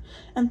Ghana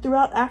and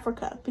throughout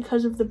Africa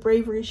because of the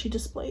bravery she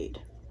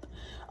displayed.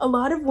 A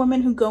lot of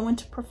women who go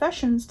into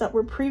professions that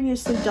were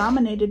previously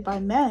dominated by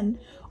men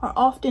are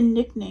often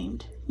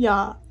nicknamed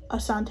Ya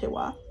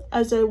Asantewa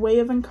as a way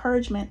of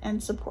encouragement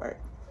and support.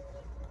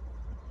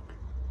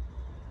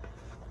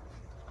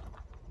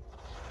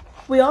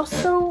 We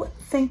also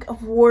think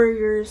of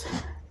warriors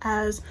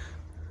as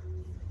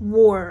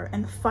war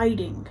and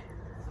fighting,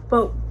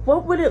 but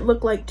what would it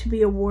look like to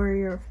be a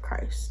warrior of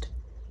Christ?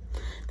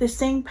 The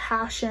same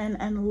passion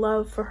and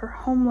love for her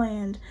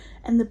homeland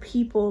and the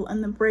people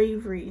and the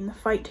bravery and the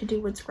fight to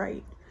do what's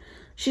right.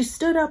 She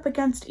stood up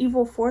against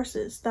evil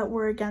forces that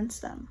were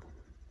against them.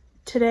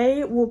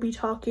 Today we'll be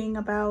talking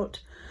about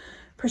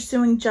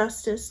pursuing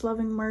justice,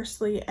 loving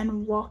mercy,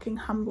 and walking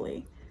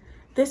humbly.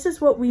 This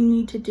is what we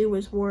need to do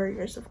as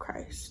warriors of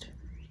Christ.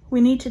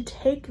 We need to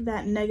take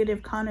that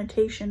negative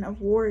connotation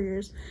of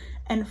warriors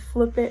and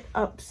flip it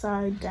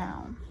upside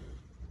down.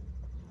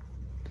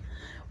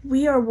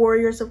 We are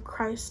warriors of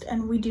Christ,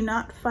 and we do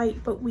not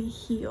fight, but we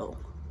heal.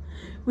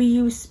 We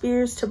use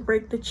spears to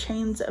break the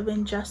chains of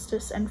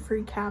injustice and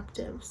free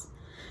captives.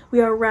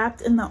 We are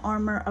wrapped in the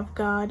armor of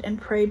God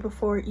and pray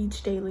before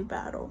each daily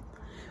battle.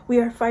 We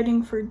are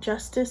fighting for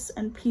justice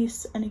and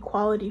peace and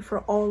equality for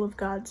all of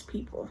God's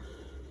people.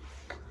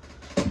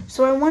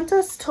 So I want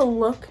us to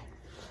look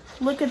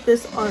at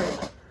this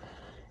art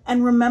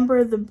and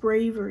remember the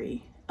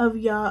bravery of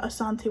Ya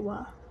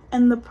Asantewa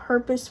and the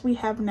purpose we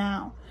have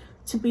now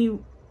to be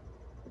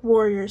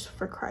warriors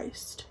for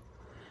Christ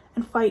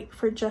and fight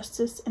for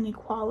justice and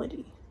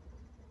equality.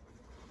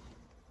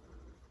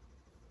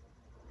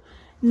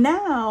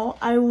 Now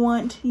I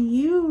want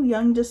you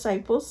young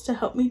disciples to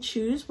help me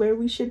choose where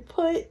we should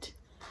put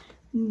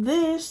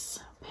this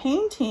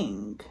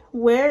painting,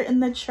 where in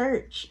the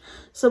church.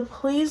 So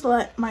please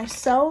let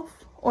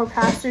myself or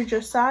Pastor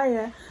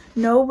Josiah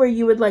know where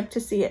you would like to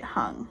see it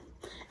hung,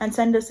 and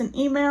send us an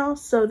email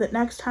so that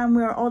next time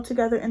we are all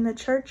together in the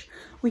church,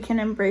 we can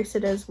embrace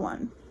it as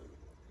one.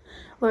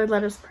 Lord,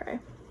 let us pray.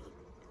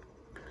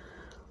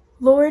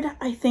 Lord,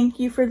 I thank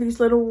you for these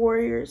little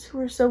warriors who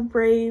are so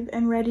brave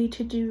and ready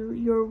to do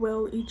your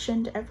will each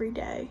and every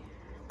day.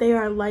 They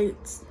are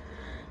lights.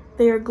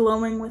 They are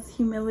glowing with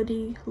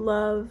humility,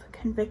 love,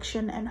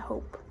 conviction, and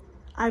hope.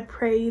 I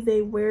pray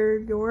they wear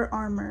your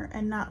armor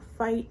and not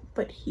fight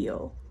but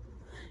heal.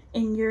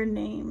 In your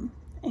name,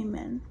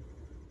 amen.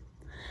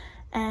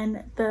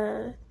 And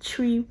the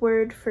Twi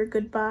word for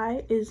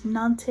goodbye is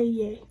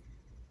Nanteye.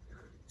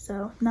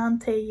 So,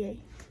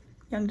 Nanteye,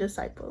 young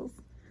disciples.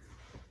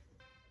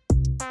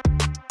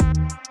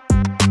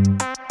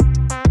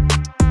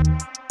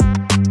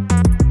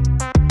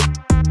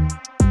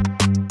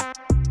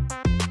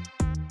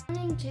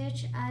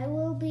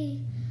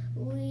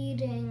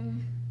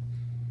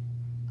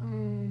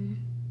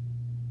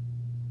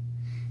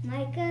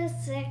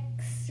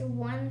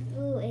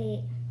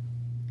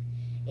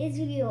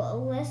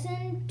 Israel,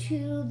 listen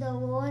to the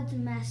Lord's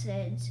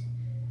message.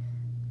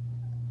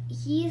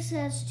 He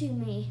says to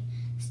me,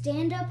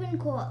 stand up in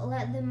court,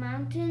 let the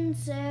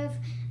mountains serve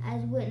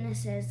as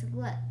witnesses,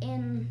 let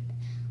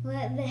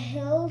the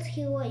hills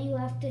hear what you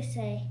have to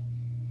say.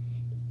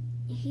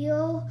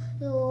 Hear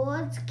the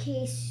Lord's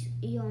case,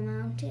 your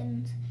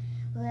mountains.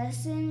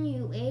 Listen,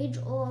 you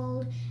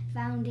age-old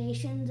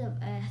foundations of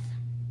earth.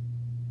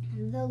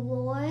 The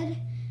Lord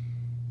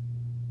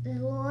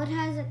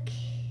has a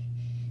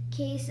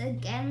case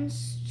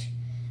against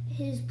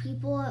his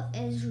people of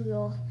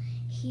Israel.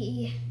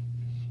 He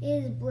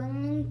is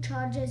bringing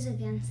charges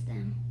against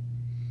them.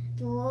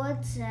 The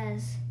Lord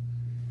says,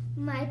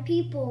 my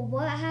people,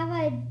 what have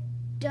I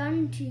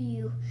done to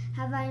you?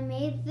 Have I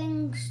made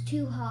things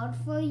too hard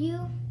for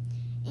you?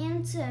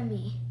 Answer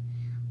me.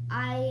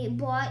 I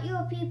brought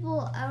your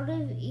people out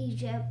of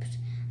Egypt.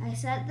 I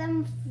set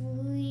them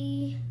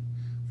free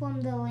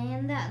from the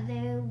land that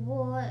they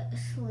were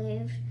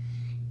slaves,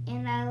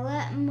 and I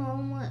let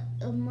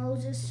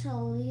Moses to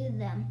lead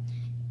them.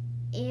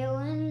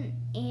 Aaron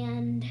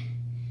and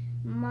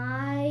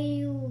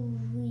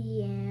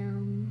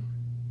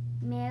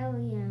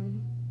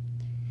Miriam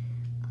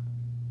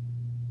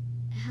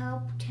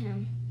helped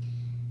him.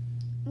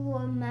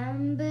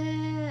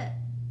 Remember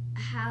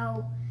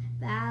how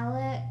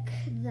Balak,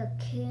 the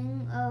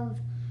king of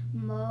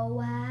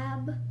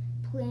Moab,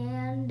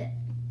 planned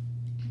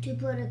to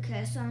put a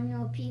curse on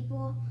your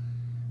people?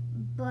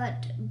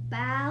 But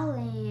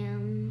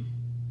Balaam,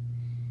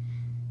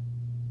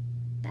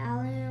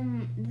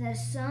 the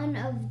son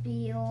of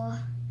Beor,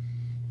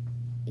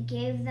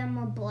 gave them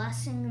a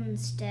blessing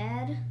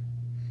instead.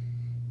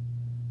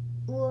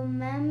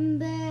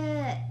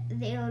 Remember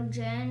their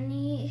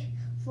journey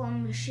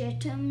from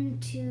Shittim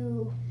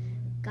to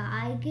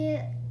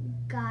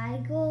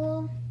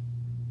Gilgal.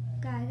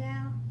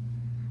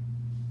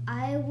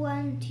 I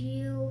want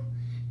you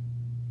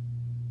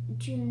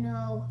to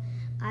know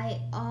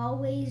I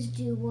always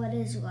do what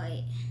is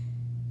right.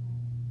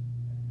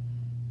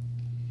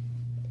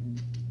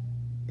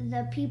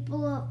 The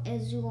people of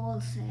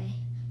Israel say,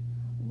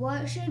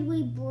 what should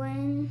we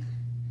bring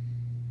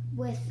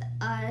with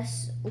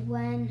us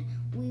when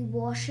we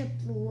worship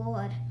the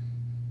Lord?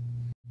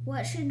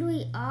 What should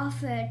we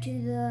offer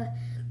to the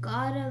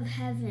God of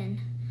heaven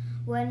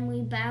when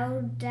we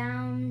bow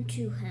down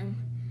to him?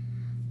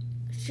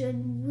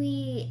 Should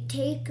we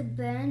take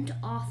burnt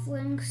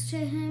offerings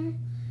to him?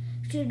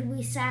 Should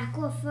we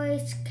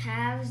sacrifice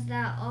calves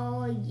that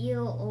are a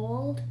year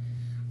old?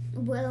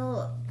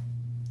 Will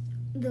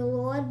the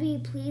Lord be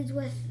pleased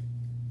with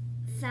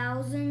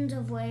thousands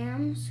of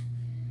lambs?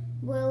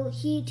 Will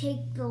he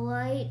take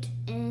delight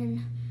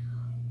in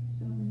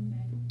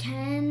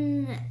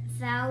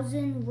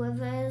 10,000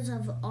 rivers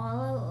of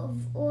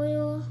olive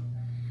oil?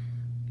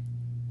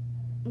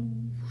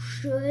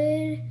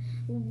 Should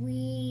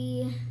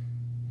we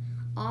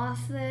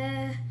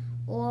offer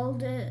all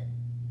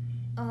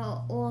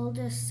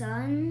the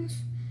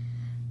sons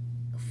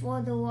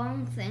for the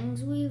wrong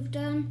things we've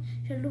done?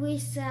 Should we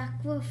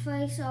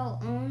sacrifice our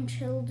own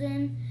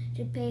children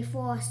to pay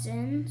for our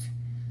sins?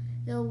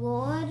 The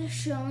Lord has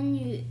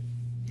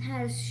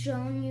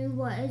shown you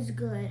what is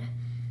good.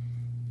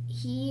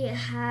 He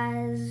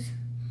has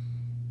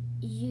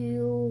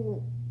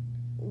you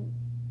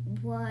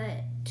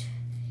what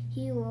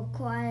he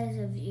requires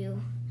of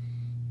you.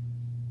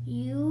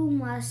 You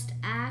must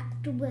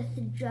act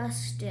with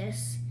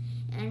justice,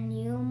 and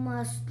you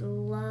must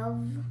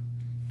love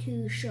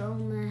to show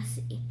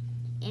mercy,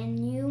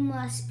 and you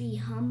must be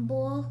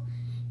humble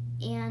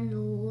and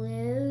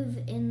live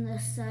in the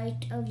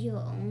sight of your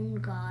own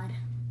God.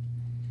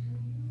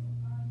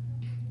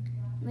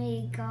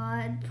 May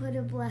God put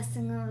a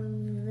blessing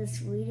on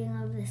this reading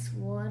of this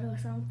word or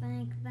something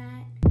like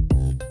that.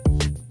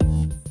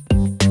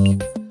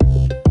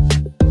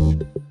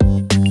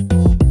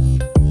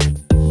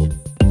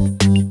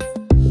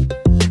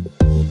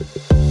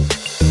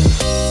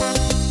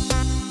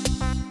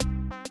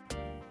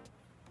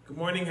 Good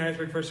morning,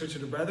 Harrisburg First Church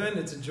of the Brethren.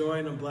 It's a joy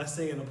and a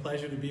blessing and a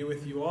pleasure to be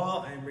with you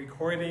all. I'm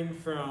recording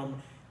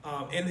from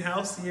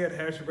in-house here at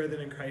Harrisburg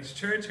Brethren in Christ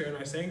Church here in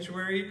our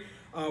sanctuary.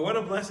 What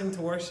a blessing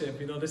to worship.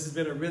 You know, this has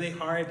been a really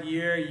hard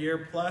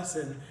year plus,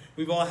 and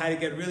we've all had to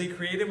get really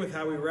creative with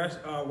how we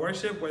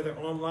worship, whether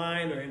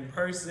online or in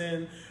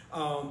person.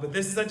 But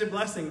this is such a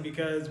blessing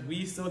because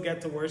we still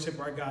get to worship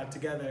our God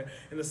together.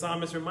 And the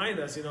psalmist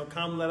reminds us, you know,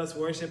 come, let us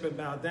worship and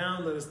bow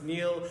down. Let us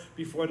kneel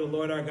before the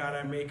Lord our God,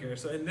 our Maker.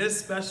 So in this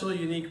special,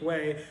 unique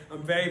way,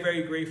 I'm very,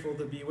 very grateful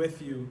to be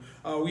with you.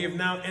 We have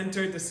now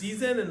entered the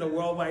season in the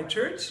worldwide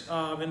church,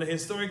 in the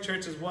historic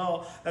church as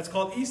well, that's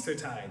called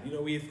Eastertide. You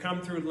know, we've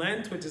come through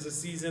Lent, which is a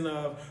season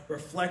of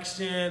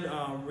reflection,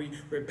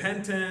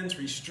 repentance,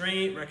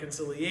 restraint,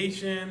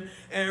 reconciliation,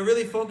 and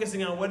really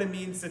focusing on what it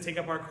means to take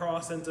up our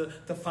cross and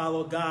to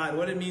follow God,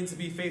 what it means to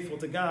be faithful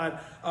to God.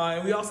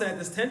 And we also had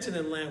this tension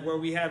in Lent where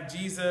we have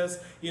Jesus,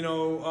 you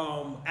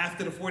know,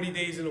 after the 40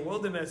 days in the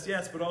wilderness,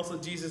 yes, but also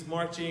Jesus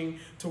marching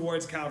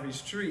towards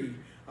Calvary's tree.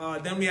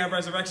 Then we have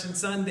Resurrection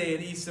Sunday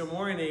and Easter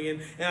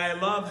morning. And I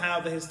love how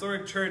the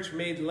historic church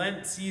made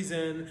Lent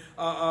season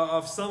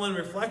of sullen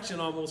reflection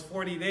almost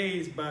 40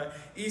 days. But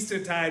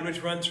Eastertide,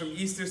 which runs from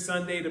Easter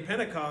Sunday to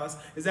Pentecost,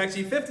 is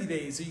actually 50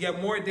 days. So you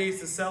get more days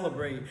to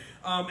celebrate.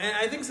 And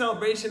I think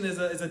celebration is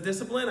a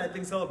discipline. I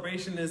think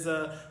celebration is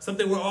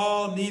something we're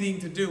all needing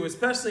to do,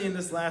 especially in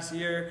this last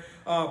year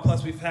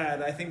plus we've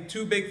had. I think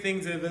two big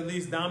things that have at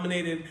least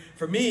dominated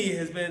for me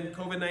has been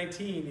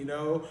COVID-19. You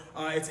know,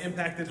 it's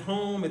impacted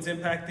home, it's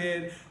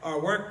impacted our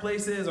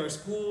workplaces, our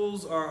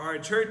schools, our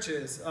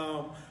churches.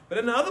 But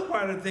then the other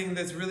part of the thing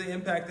that's really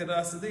impacted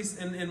us, at least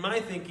in my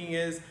thinking,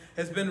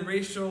 has been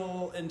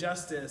racial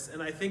injustice.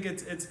 And I think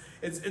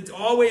it's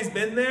always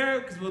been there,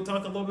 because we'll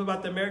talk a little bit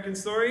about the American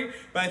story,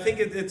 but I think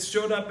it's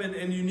showed up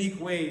in unique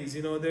ways.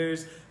 You know,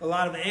 there's a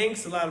lot of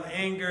angst, a lot of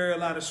anger, a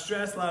lot of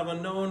stress, a lot of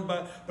unknown,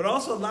 but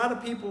also a lot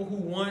of people who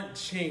want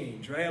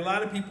change, right? A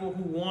lot of people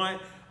who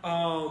want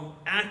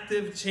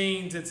active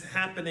change that's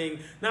happening,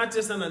 not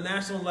just on a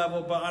national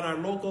level, but on our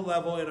local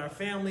level, in our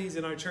families,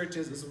 in our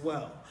churches as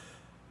well.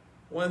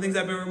 One of the things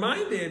I've been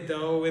reminded,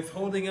 though, with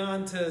holding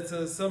on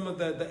to some of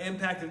the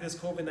impact of this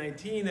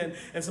COVID-19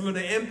 and some of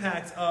the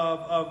impacts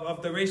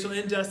of the racial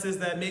injustice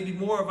that maybe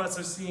more of us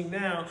are seeing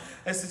now,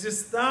 is to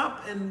just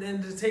stop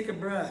and to take a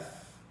breath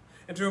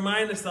and to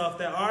remind ourselves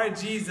that our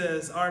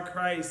Jesus, our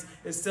Christ,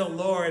 is still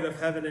Lord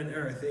of heaven and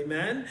earth.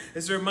 Amen?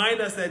 It's to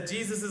remind us that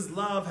Jesus'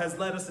 love has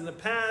led us in the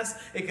past,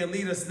 it can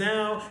lead us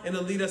now, and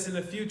it'll lead us in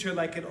the future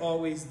like it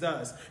always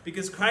does.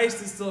 Because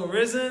Christ is still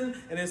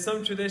risen, and in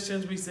some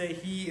traditions we say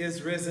he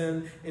is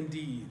risen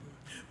indeed.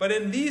 But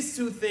in these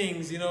two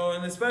things, you know,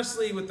 and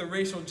especially with the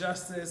racial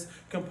justice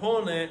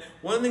component,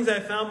 one of the things I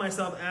found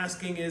myself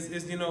asking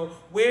is, you know,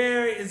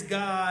 where is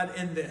God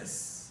in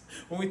this?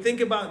 When we think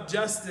about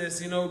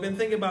justice, you know, we've been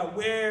thinking about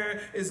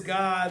where is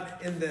God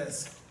in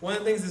this. One of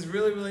the things that's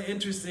really, really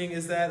interesting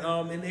is that in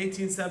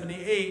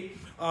 1878,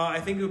 I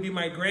think it would be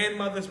my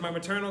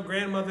maternal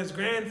grandmother's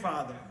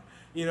grandfather,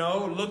 you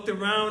know, looked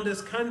around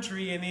this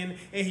country and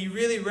he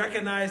really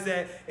recognized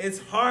that it's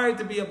hard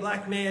to be a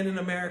black man in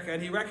America.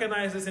 And he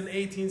recognized this in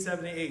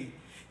 1878.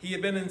 He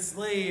had been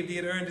enslaved. He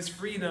had earned his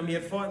freedom. He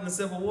had fought in the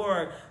Civil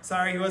War.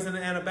 Sorry, he wasn't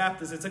an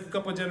Anabaptist. It took a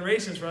couple of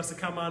generations for us to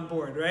come on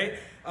board, right?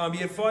 He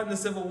had fought in the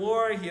Civil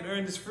War. He had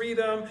earned his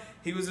freedom.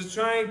 He was just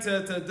trying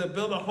to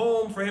build a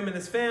home for him and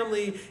his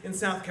family in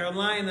South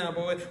Carolina.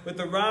 But with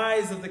the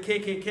rise of the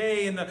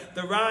KKK and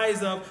the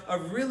rise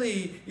of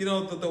really, you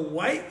know, the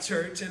white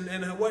church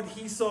and what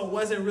he saw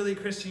wasn't really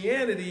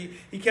Christianity,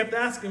 he kept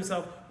asking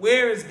himself,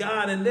 where is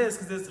God in this?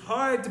 Because it's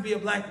hard to be a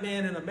black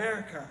man in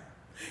America.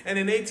 And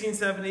in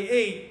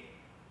 1878,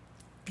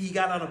 he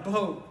got on a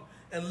boat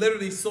and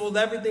literally sold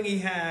everything he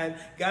had,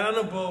 got on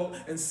a boat,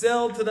 and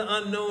sailed to the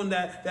unknown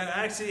that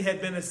actually had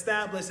been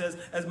established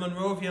as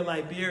Monrovia,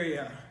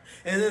 Liberia.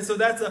 And then so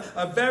that's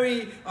a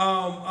very,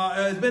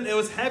 it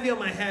was heavy on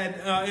my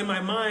head, in my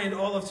mind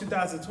all of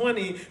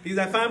 2020, because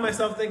I find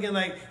myself thinking,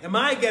 like, am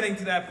I getting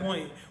to that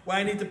point where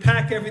I need to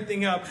pack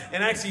everything up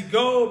and actually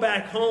go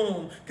back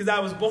home, because I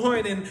was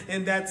born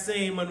in that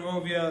same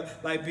Monrovia,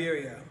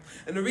 Liberia.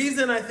 And the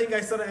reason I think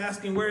I started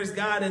asking where is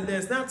God in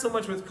this, not so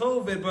much with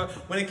COVID, but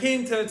when it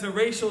came to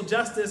racial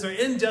justice or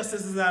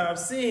injustices that I'm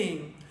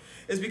seeing,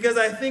 is because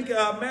I think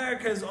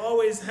America has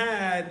always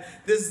had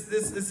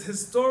this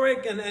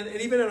historic and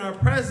even in our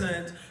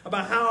present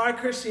about how our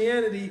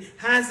Christianity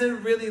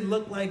hasn't really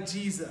looked like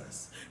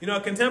Jesus. You know,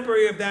 a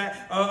contemporary of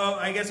that,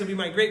 I guess would be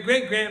my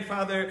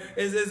great-great-grandfather,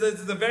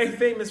 is the very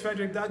famous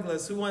Frederick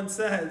Douglass, who once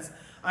says,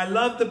 I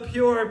love the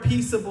pure,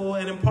 peaceable,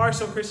 and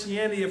impartial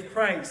Christianity of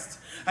Christ.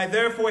 I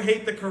therefore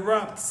hate the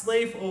corrupt,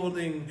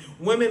 slave-holding,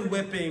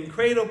 women-whipping,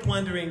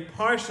 cradle-plundering,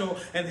 partial,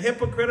 and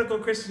hypocritical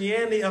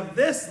Christianity of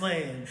this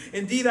land.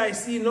 Indeed, I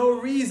see no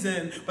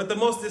reason but the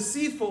most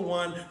deceitful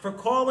one for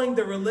calling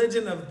the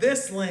religion of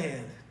this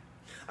land.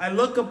 I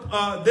look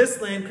up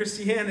this land,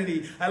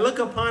 Christianity. I look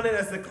upon it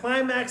as the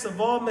climax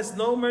of all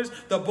misnomers,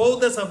 the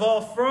boldest of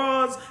all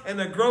frauds, and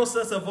the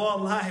grossest of all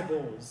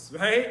libels,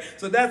 right?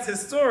 So that's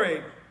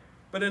historic.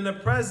 But in the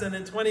present,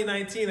 in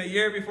 2019, a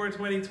year before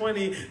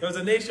 2020, there was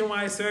a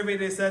nationwide survey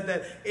that said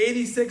that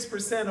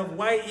 86% of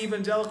white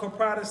evangelical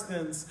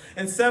Protestants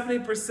and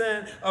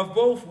 70% of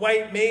both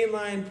white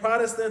mainline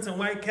Protestants and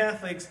white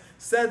Catholics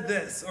said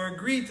this, or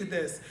agreed to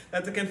this,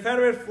 that the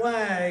Confederate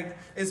flag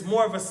is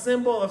more of a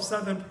symbol of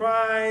Southern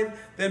pride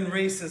than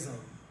racism.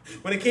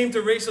 When it came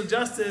to racial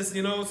justice,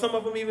 you know, some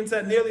of them even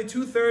said nearly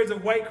 2/3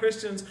 of white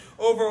Christians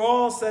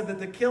overall said that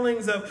the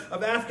killings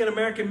of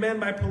African-American men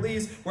by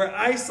police were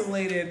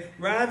isolated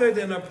rather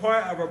than a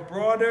part of a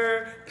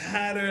broader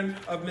pattern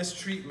of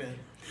mistreatment.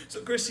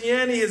 So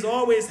Christianity has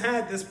always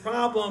had this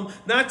problem,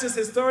 not just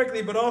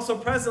historically, but also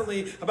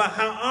presently, about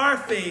how our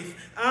faith,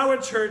 our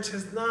church,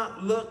 has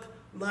not looked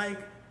like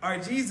our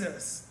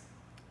Jesus.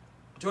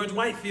 George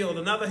Whitefield,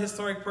 another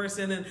historic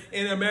person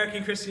in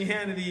American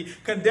Christianity,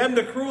 condemned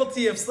the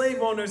cruelty of slave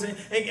owners and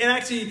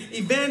actually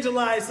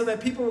evangelized so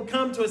that people would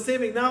come to a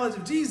saving knowledge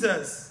of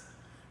Jesus.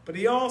 But but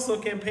he also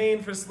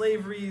campaigned for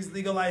slavery's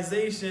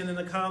legalization in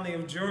the colony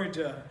of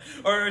Georgia.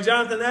 Or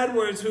Jonathan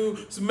Edwards, who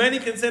many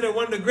consider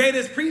one of the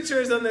greatest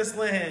preachers on this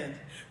land,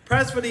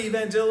 pressed for the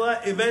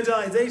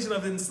evangelization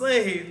of the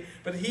enslaved,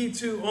 but he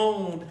too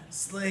owned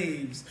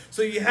slaves.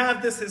 So you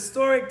have this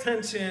historic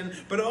tension,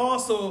 but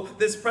also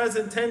this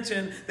present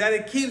tension that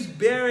it keeps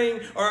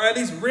bearing, or at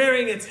least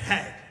rearing its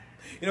head.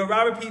 You know,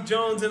 Robert P.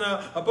 Jones in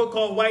a book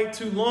called White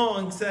Too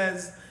Long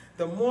says,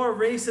 the more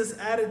racist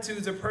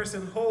attitudes a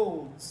person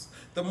holds,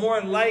 the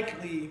more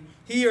likely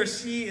he or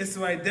she is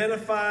to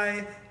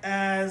identify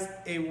as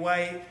a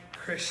white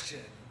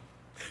Christian.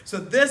 So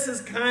this is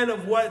kind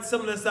of what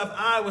some of the stuff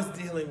I was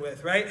dealing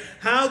with, right?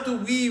 How do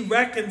we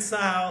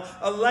reconcile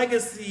a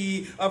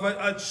legacy of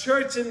a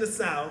church in the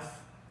South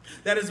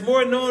that is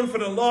more known for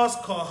the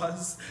lost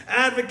cause,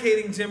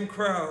 advocating Jim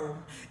Crow,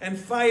 and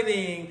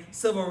fighting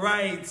civil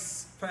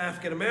rights for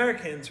African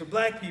Americans, for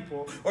black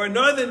people, or a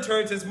northern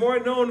church is more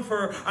known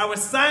for our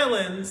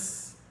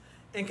silence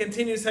and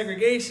continued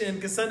segregation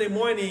because Sunday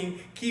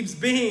morning keeps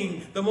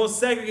being the most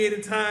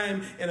segregated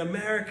time in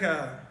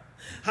America?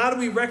 How do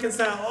we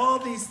reconcile all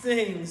these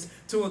things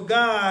to a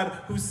God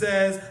who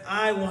says,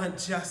 I want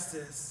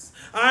justice.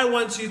 I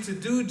want you to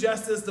do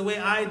justice the way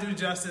I do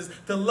justice,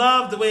 to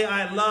love the way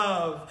I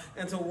love,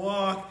 and to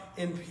walk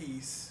in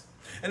peace.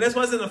 And this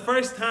wasn't the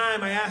first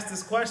time I asked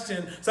this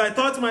question. So I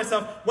thought to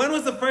myself, when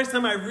was the first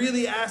time I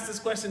really asked this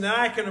question that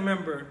I can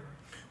remember?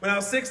 When I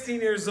was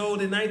 16 years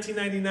old in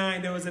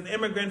 1999, there was an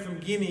immigrant from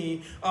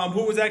Guinea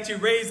who was actually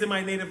raised in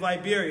my native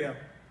Liberia.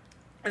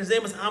 And his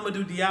name was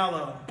Amadou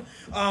Diallo.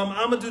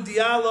 Amadou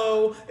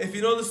Diallo, if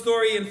you know the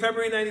story, in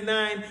February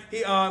 99,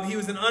 he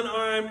was an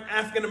unarmed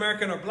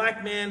African-American or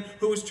black man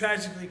who was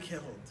tragically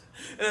killed.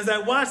 And as I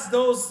watched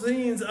those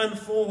scenes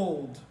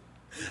unfold,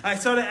 I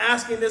started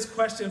asking this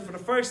question for the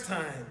first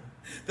time.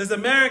 Does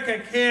America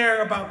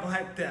care about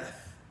black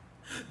death?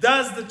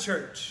 Does the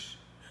church?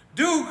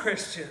 Do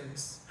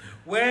Christians?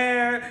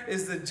 Where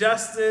is the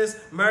justice,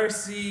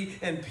 mercy,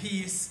 and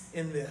peace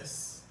in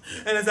this?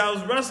 And as I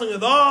was wrestling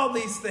with all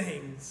these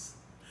things,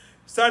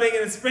 starting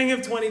in the spring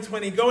of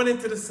 2020, going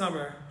into the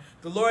summer,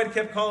 the Lord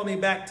kept calling me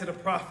back to the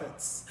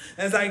prophets.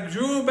 As I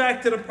drew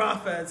back to the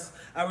prophets,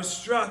 I was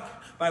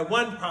struck by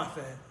one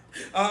prophet.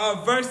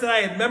 A verse that I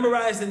had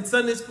memorized in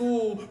Sunday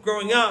school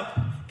growing up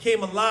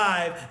came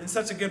alive in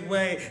such a good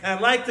way. And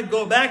I'd like to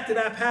go back to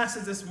that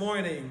passage this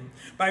morning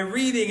by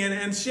reading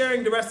and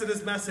sharing the rest of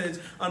this message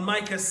on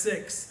Micah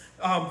 6,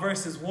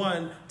 verses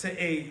 1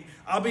 to 8.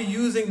 I'll be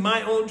using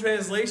my own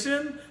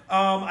translation.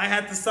 I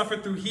had to suffer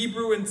through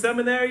Hebrew in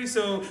seminary,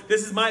 so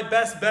this is my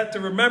best bet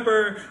to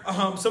remember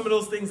some of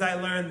those things I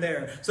learned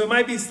there. So it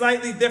might be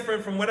slightly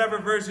different from whatever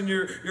version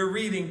you're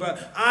reading,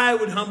 but I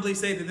would humbly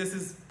say that this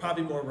is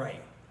probably more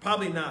right.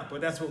 Probably not,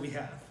 but that's what we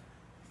have.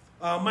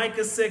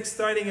 Micah 6,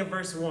 starting at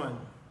verse 1.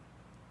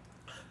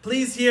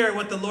 Please hear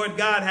what the Lord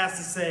God has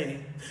to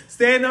say.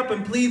 Stand up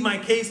and plead my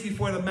case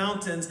before the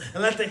mountains,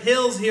 and let the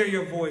hills hear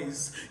your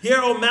voice. Hear,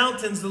 O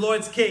mountains, the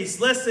Lord's case.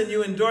 Listen,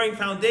 you enduring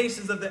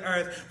foundations of the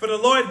earth. For the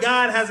Lord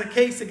God has a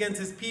case against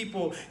his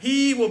people.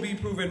 He will be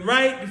proven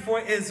right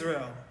before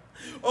Israel.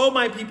 O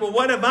my people,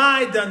 what have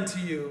I done to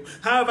you?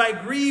 How have I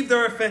grieved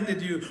or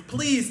offended you?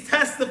 Please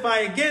testify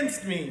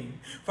against me.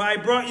 For I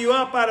brought you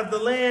up out of the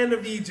land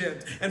of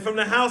Egypt and from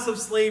the house of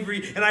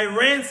slavery, and I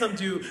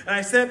ransomed you, and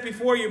I set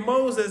before you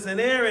Moses and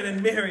Aaron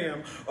and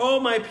Miriam. O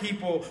my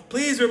people,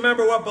 please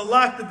remember what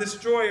Balak the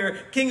destroyer,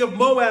 king of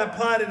Moab,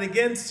 plotted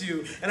against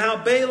you, and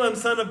how Balaam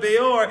son of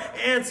Beor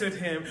answered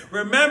him.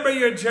 Remember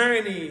your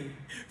journey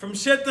from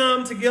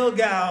Shittim to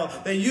Gilgal,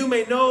 that you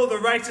may know the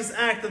righteous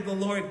act of the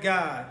Lord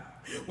God.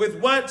 With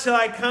what shall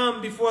I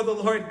come before the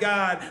Lord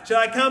God? Shall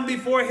I come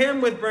before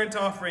him with burnt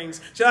offerings?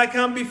 Shall I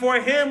come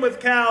before him with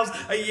calves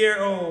a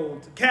year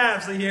old?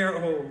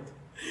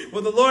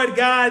 Will the Lord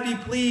God be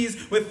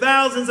pleased with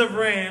thousands of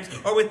rams,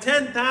 or with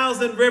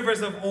 10,000 rivers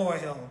of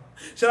oil?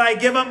 Shall I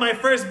give up my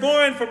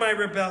firstborn for my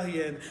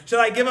rebellion? Shall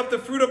I give up the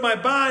fruit of my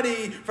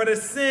body for the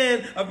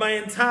sin of my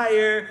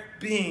entire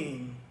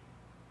being?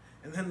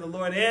 And then the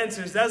Lord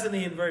answers, doesn't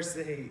he, in verse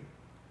 8?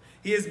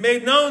 He has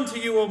made known to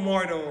you, O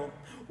mortal,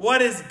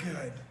 what is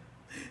good?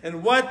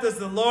 And what does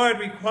the Lord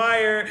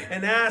require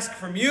and ask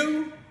from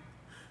you?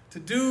 To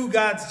do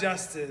God's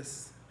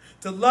justice,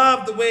 to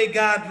love the way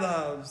God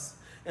loves,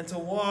 and to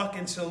walk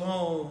in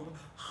shalom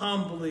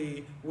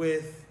humbly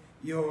with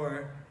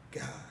your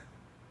God.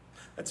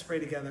 Let's pray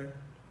together.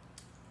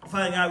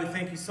 Father God, we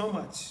thank you so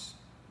much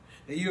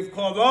that you have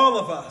called all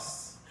of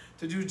us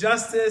to do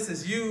justice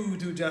as you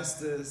do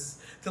justice,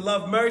 to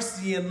love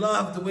mercy and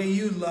love the way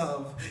you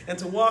love, and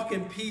to walk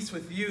in peace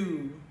with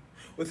you,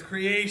 with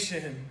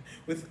creation,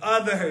 with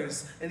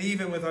others, and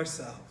even with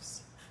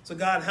ourselves. So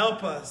God,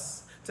 help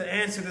us to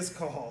answer this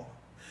call.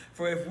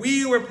 For if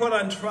we were put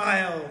on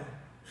trial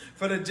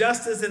for the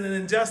justice and the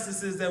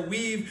injustices that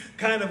we've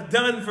kind of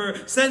done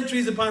for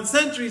centuries upon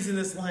centuries in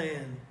this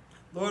land,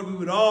 Lord, we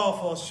would all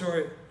fall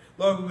short.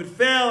 Lord, we would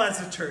fail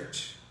as a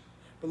church.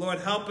 But Lord,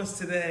 help us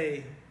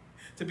today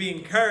to be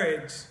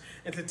encouraged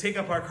and to take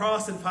up our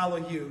cross and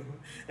follow you,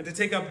 and to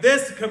take up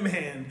this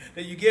command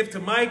that you give to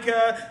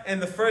Micah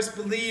and the first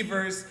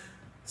believers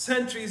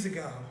centuries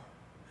ago.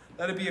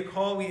 Let it be a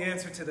call we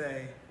answer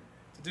today,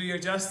 to do your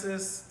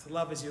justice, to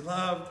love as you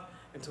loved,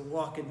 and to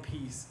walk in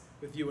peace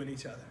with you and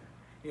each other.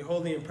 In your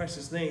holy and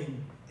precious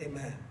name,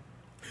 amen.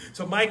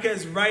 So Micah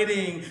is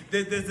writing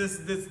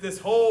this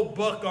whole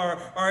book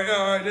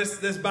or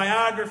this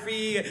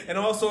biography, and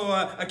also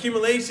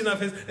accumulation of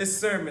his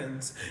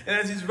sermons. And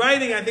as he's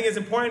writing, I think it's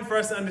important for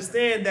us to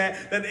understand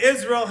that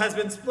Israel has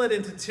been split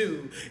into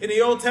two. In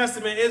the Old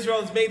Testament, Israel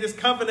has made this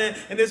covenant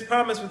and this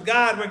promise with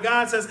God, where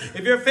God says,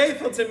 if you're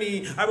faithful to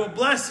me, I will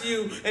bless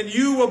you and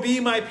you will be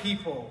my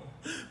people.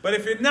 But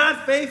if you're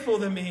not faithful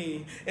to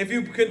me, if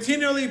you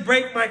continually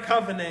break my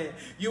covenant,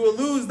 you will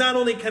lose not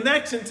only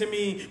connection to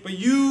me, but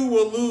you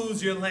will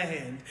lose your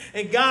land.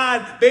 And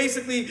God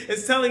basically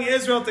is telling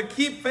Israel to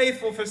keep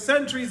faithful for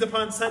centuries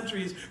upon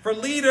centuries, for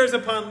leaders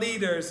upon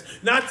leaders,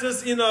 not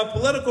just in a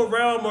political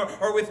realm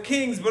or with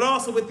kings, but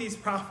also with these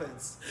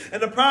prophets.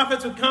 And the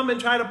prophets would come and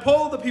try to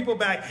pull the people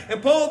back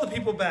and pull the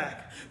people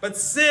back. But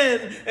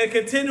sin and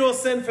continual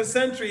sin for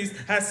centuries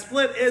has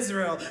split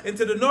Israel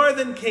into the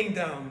northern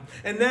kingdom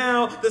and now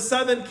the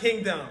southern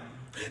kingdom.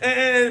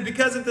 And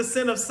because of the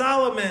sin of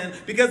Solomon,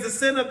 because of the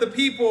sin of the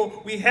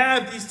people, we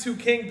have these two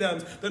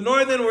kingdoms. The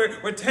northern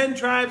were 10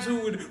 tribes who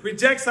would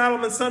reject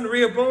Solomon's son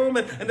Rehoboam,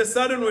 and the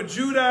southern were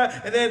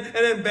Judah and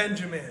then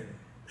Benjamin.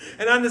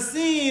 And on the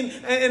scene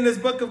in this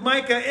book of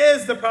Micah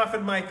is the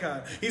prophet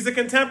Micah. He's a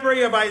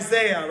contemporary of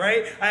Isaiah,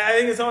 right? I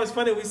think it's always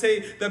funny we say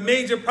the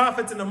major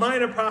prophets and the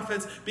minor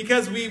prophets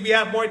because we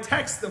have more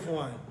text of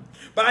one.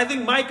 But I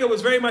think Micah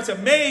was very much a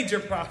major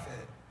prophet.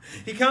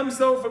 He comes,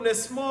 though, from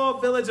this small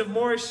village of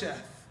Moresheth.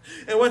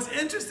 And what's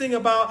interesting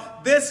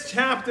about this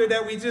chapter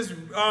that we just,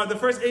 the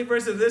first 8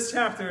 verses of this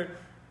chapter,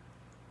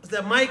 is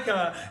that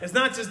Micah is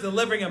not just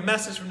delivering a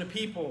message from the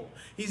people.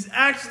 He's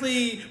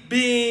actually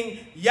being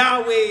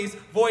Yahweh's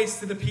voice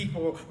to the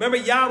people. Remember,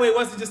 Yahweh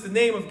wasn't just the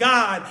name of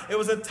God. It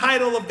was a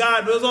title of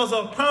God, but it was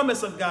also a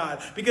promise of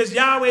God. Because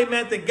Yahweh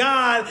meant that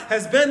God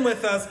has been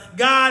with us.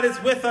 God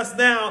is with us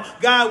now.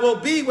 God will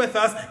be with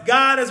us.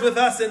 God is with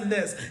us in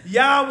this.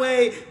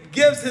 Yahweh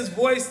gives his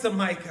voice to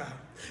Micah.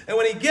 And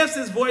when he gives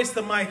his voice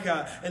to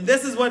Micah, and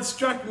this is what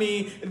struck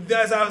me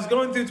as I was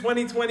going through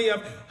 2020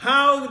 of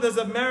how does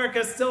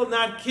America still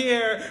not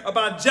care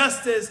about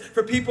justice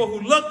for people who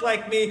look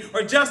like me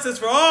or justice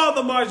for all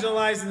the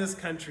marginalized in this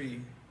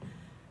country?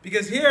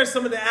 Because here are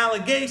some of the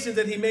allegations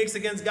that he makes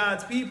against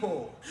God's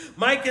people.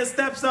 Micah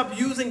steps up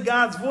using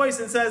God's voice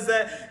and says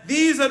that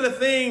these are the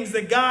things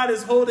that God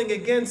is holding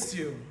against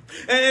you.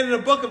 And in the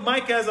book of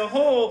Micah as a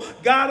whole,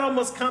 God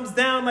almost comes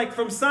down like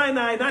from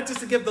Sinai, not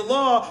just to give the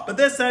law, but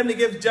this time to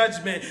give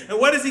judgment. And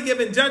what is he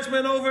giving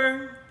judgment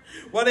over?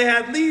 Well, they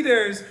had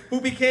leaders who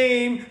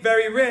became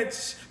very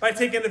rich by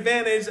taking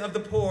advantage of the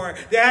poor.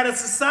 They had a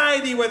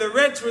society where the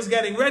rich was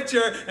getting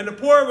richer and the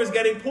poor was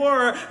getting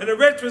poorer, and the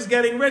rich was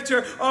getting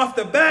richer off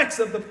the backs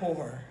of the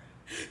poor.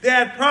 They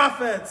had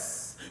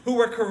prophets who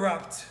were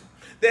corrupt.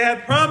 They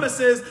had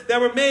promises that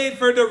were made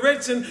for the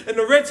rich and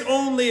the rich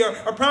only, or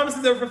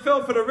promises that were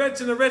fulfilled for the rich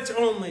and the rich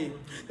only.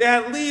 They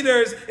had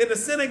leaders in the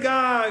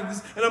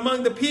synagogues and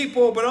among the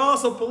people, but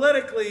also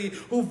politically,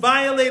 who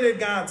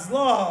violated God's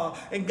law.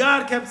 And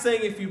God kept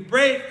saying, if you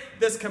break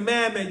this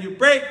commandment, you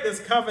break this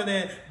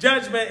covenant,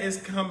 judgment is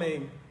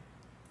coming.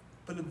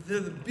 But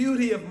the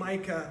beauty of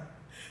Micah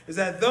is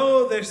that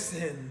though there's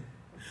sin,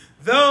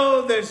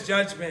 though there's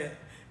judgment,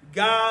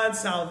 God's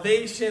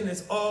salvation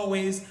is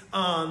always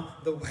on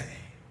the way.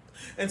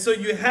 And so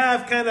you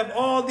have kind of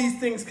all these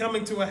things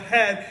coming to a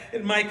head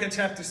in Micah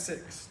chapter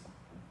 6.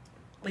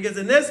 Because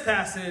in this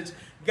passage,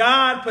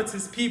 God puts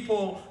his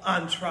people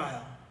on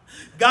trial.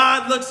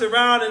 God looks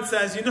around and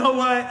says, you know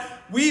what?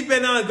 We've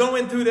been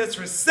going through this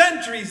for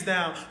centuries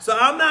now, so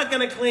I'm not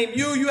going to claim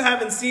you. You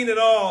haven't seen it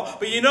all.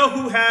 But you know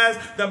who has?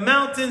 The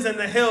mountains and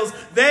the hills.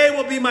 They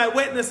will be my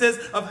witnesses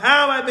of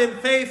how I've been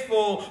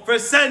faithful for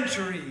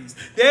centuries.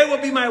 They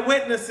will be my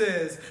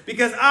witnesses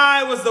because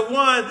I was the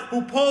one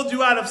who pulled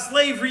you out of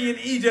slavery in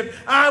Egypt.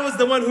 I was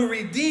the one who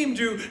redeemed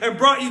you and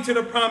brought you to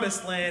the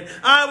promised land.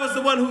 I was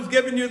the one who's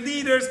given you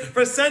leaders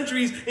for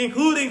centuries,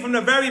 including from the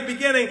very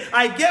beginning.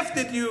 I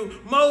gifted you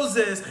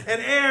Moses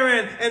and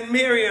Aaron and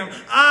Miriam.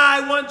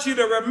 I want you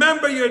to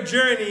remember your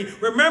journey.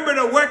 Remember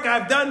the work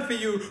I've done for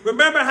you.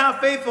 Remember how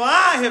faithful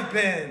I have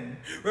been.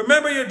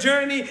 Remember your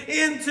journey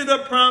into the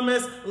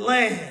promised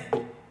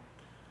land.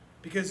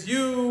 Because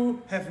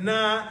you have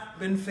not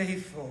been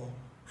faithful.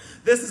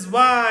 This is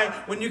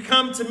why when you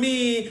come to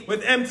me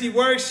with empty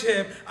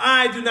worship,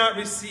 I do not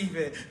receive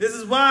it. This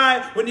is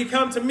why when you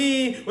come to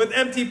me with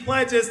empty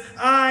pledges,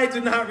 I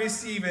do not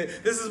receive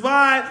it. This is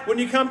why when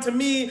you come to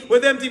me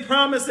with empty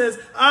promises,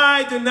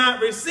 I do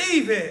not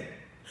receive it.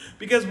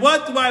 Because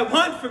what do I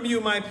want from you,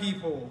 my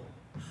people?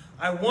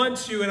 I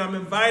want you, and I'm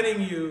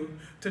inviting you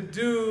to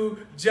do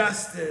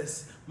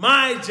justice,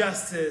 my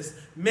justice,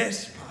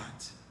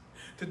 mishpat,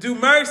 To do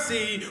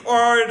mercy,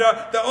 or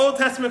the Old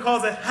Testament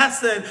calls it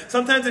hesed.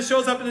 Sometimes it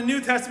shows up in the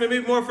New Testament,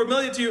 maybe more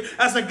familiar to you,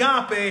 as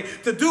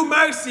agape. To do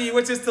mercy,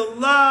 which is to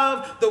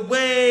love the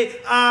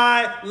way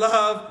I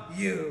love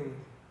you.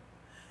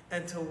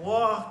 And to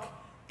walk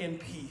in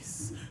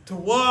peace. To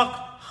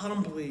walk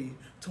humbly.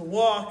 To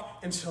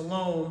walk in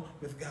shalom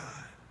with God.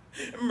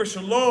 Remember,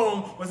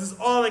 shalom was this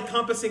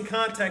all-encompassing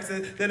context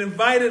that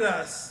invited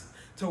us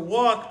to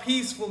walk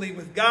peacefully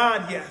with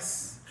God,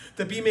 yes.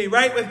 To be made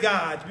right with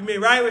God, to be made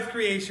right with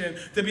creation,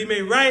 to be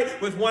made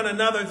right with one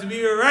another, to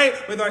be made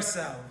right with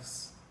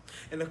ourselves.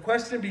 And the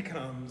question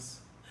becomes,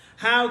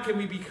 how can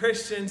we be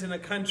Christians in a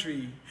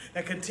country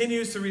that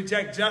continues to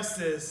reject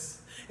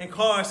justice and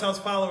call ourselves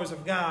followers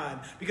of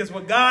God? Because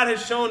what God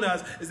has shown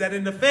us is that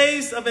in the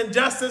face of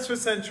injustice for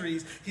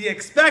centuries, he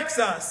expects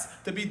us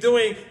to be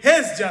doing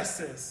his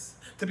justice,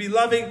 to be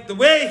loving the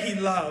way he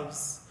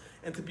loves,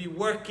 and to be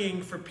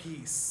working for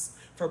peace.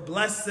 For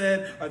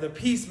blessed are the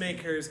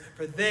peacemakers,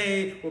 for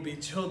they will be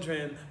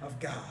children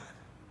of God.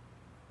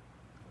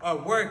 Our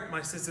work,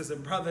 my sisters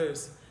and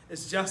brothers,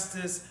 is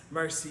justice,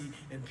 mercy,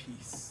 and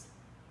peace.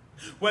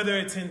 Whether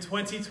it's in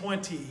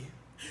 2020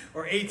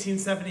 or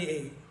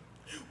 1878,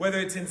 whether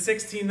it's in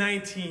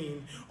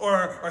 1619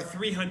 or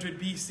 300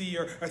 BC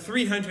or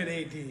 300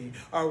 AD,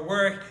 our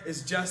work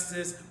is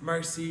justice,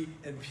 mercy,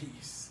 and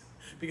peace.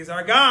 Because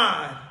our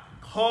God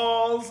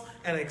calls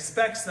and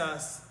expects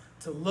us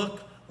to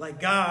look like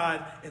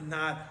God and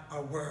not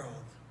our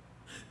world.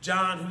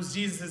 John, who's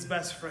Jesus'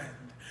 best friend,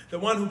 the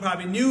one who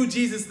probably knew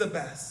Jesus the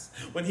best,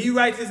 when he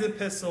writes his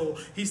epistle,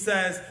 he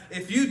says,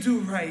 if you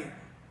do right,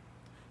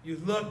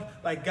 you look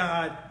like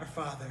God our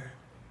Father.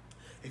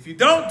 If you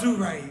don't do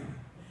right,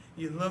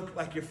 you look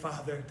like your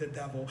father, the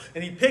devil.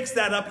 And he picks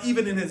that up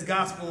even in his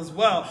gospel as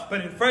well.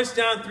 But in 1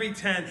 John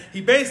 3:10,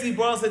 he basically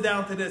boils it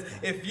down to this.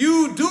 If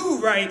you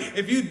do right,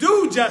 if you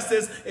do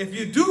justice, if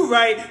you do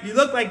right, you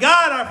look like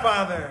God our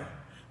Father.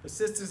 But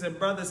sisters and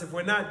brothers, if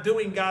we're not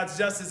doing God's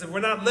justice, if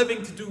we're not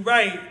living to do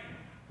right,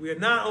 we are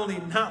not only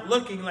not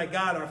looking like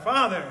God our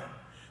Father,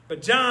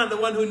 but John, the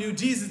one who knew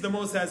Jesus the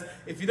most, says,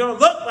 if you don't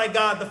look like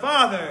God the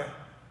Father,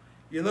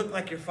 you look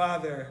like your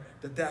father,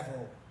 the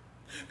devil.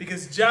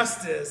 Because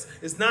justice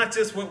is not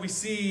just what we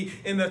see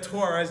in the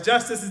Torah.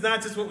 Justice is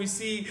not just what we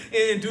see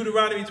in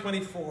Deuteronomy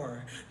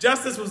 24.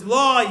 Justice was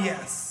law,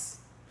 yes.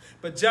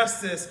 But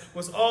justice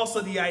was also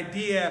the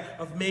idea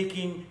of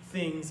making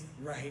things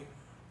right.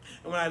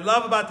 And what I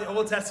love about the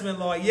Old Testament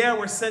law, yeah,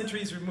 we're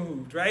centuries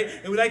removed, right?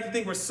 And we like to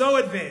think we're so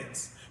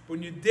advanced. But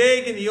when you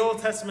dig in the Old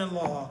Testament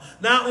law,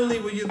 not only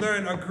will you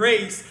learn a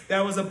grace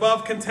that was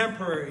above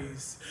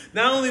contemporaries,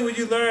 not only will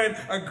you learn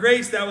a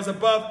grace that was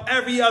above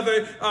every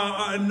other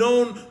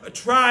known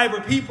tribe or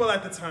people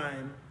at the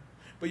time,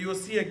 but you will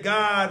see a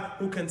God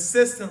who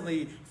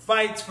consistently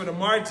fights for the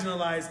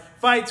marginalized,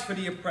 fights for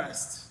the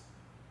oppressed.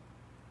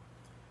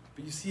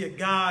 But you see a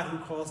God who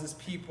calls his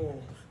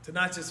people to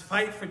not just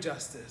fight for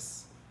justice,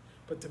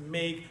 but to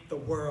make the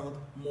world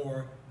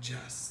more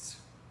just.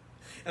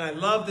 And I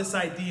love this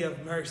idea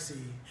of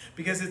mercy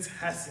because it's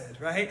hesed,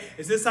 right?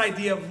 It's this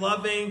idea of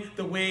loving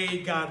the way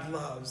God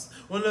loves.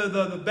 One of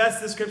the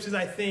best descriptions,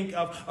 I think,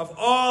 of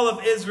all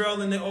of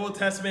Israel in the Old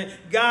Testament,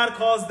 God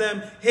calls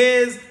them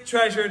his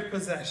treasured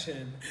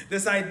possession.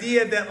 This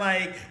idea that,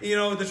 like, you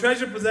know, the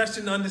treasured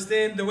possession,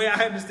 the way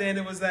I understand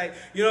it was like,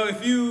 you know,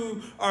 if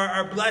you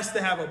are blessed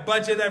to have a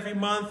budget every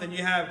month and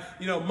you have,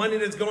 you know, money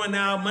that's going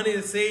out, money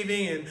that's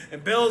saving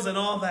and bills and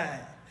all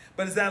that.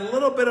 But it's that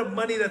little bit of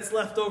money that's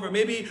left over.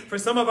 Maybe for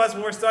some of us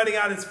when we're starting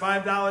out, it's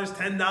 $5,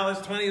 $10,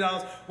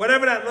 $20,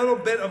 whatever that little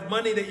bit of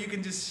money that you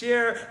can just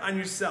share on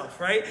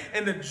yourself, right?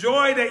 And the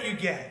joy that you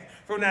get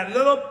from that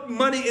little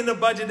money in the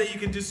budget that you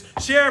can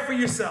just share for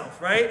yourself,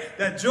 right?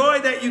 That joy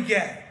that you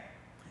get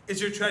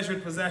is your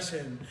treasured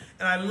possession.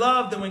 And I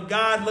love that when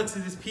God looks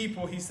at his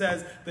people, he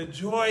says, the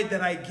joy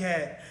that I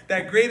get,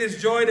 that greatest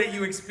joy that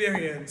you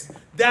experience,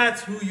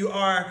 that's who you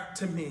are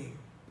to me.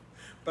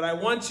 But I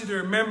want you to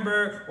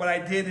remember what I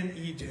did in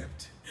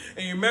Egypt.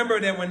 And you remember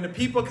that when the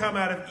people come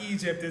out of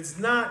Egypt, it's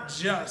not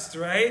just,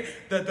 right,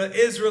 that the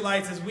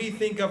Israelites, as we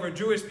think of, are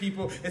Jewish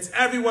people. It's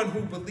everyone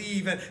who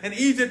believe. And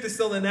Egypt is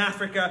still in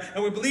Africa.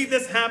 And we believe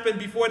this happened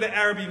before the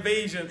Arab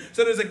invasion.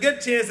 So there's a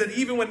good chance that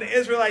even when the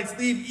Israelites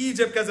leave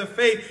Egypt because of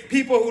faith,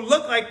 people who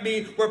look like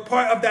me were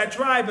part of that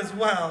tribe as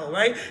well,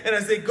 right? And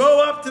as they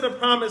go up to the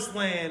promised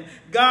land,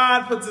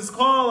 God puts his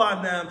call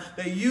on them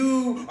that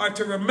you are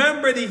to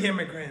remember the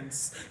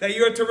immigrants, that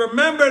you are to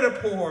remember the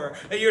poor,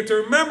 that you're to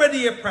remember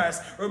the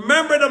oppressed,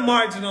 remember the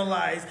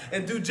marginalized,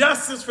 and do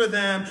justice for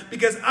them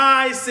because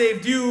I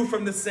saved you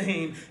from the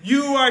same.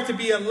 You are to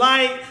be a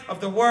light of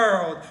the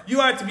world.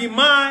 You are to be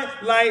my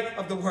light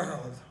of the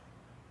world.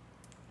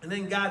 And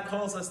then God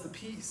calls us to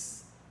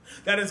peace.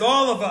 That is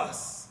all of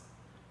us.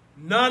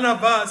 None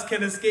of us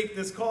can escape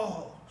this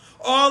call.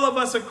 All of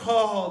us are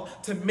called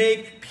to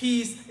make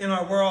peace in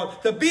our world,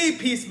 to be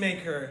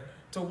peacemaker,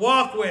 to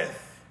walk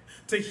with,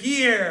 to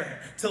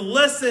hear, to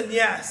listen,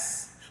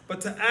 yes, but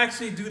to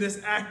actually do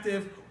this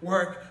active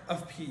work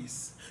of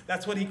peace.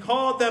 That's what he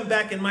called them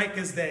back in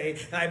Micah's day,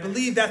 and I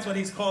believe that's what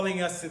he's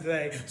calling us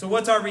today. So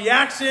what's our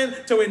reaction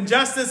to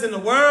injustice in the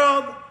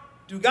world?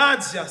 Do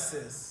God's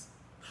justice.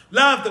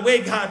 Love the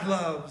way God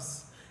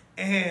loves,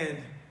 and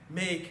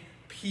make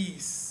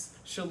peace,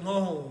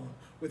 shalom,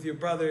 with your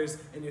brothers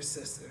and your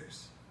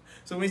sisters.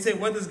 So when we say,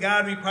 what does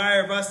God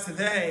require of us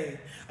today?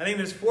 I think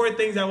there's 4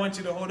 things I want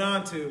you to hold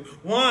on to.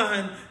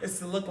 One is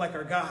to look like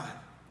our God.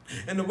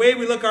 And the way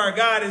we look at our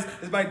God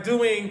is by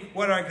doing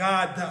what our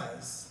God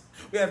does.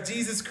 We have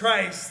Jesus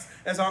Christ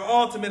as our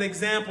ultimate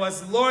example,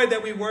 as the Lord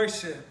that we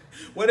worship.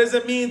 What does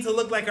it mean to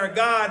look like our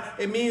God?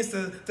 It means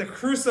to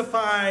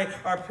crucify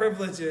our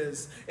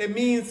privileges. It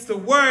means to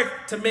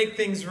work to make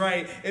things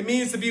right. It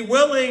means to be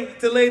willing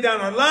to lay down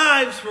our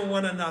lives for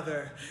one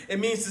another. It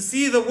means to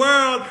see the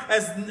world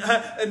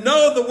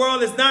know the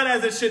world is not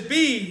as it should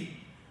be,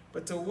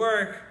 but to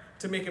work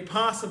to make it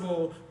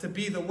possible to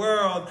be the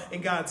world in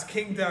God's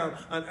kingdom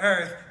on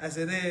earth as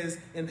it is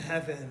in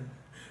heaven.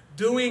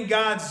 Doing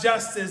God's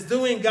justice,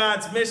 doing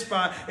God's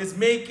mishpah is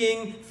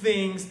making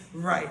things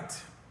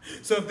right.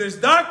 So if there's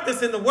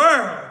darkness in the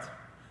world,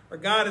 or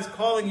God is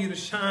calling you to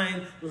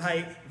shine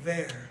light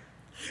there.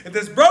 If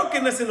there's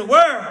brokenness in the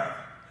world,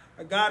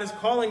 or God is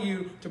calling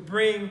you to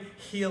bring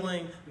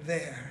healing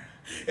there.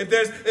 If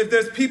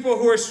there's people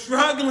who are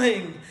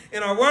struggling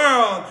in our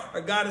world,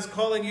 or God is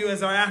calling you,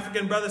 as our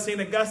African brother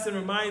St. Augustine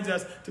reminds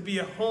us, to be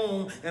a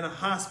home and a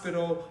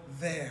hospital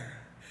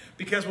there.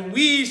 Because when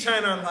we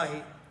shine our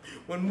light,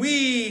 when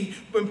we,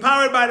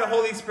 empowered by the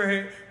Holy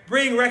Spirit,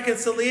 bring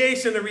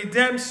reconciliation and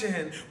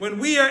redemption, when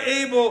we are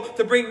able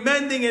to bring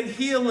mending and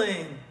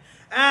healing,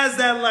 as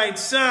that light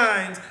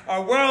shines,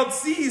 our world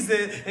sees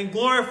it and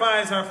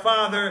glorifies our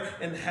Father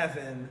in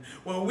heaven.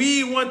 When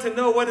we want to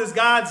know what does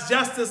God's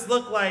justice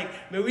look like,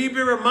 may we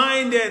be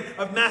reminded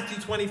of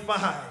Matthew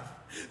 25.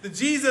 The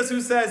Jesus who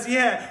says,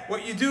 yeah,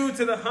 what you do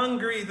to the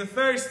hungry, the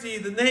thirsty,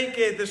 the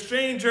naked, the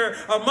stranger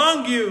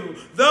among you,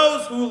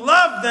 those who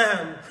love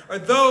them are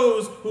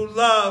those who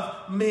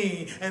love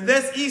me. And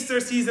this Easter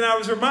season, I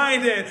was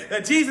reminded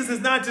that Jesus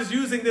is not just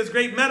using this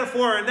great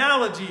metaphor or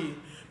analogy,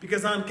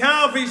 because on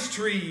Calvary's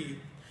tree,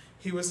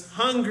 he was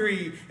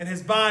hungry and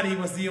his body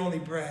was the only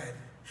bread.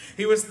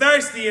 He was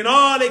thirsty, and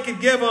all they could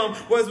give him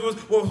was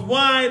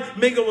wine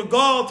mingled with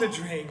gall to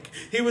drink.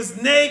 He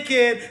was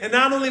naked, and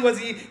not only was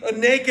he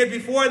naked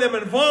before them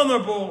and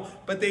vulnerable,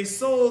 but they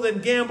sold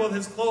and gambled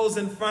his clothes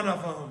in front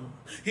of him.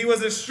 He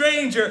was a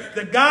stranger,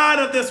 the God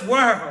of this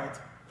world.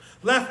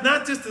 Left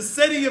not just the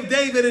city of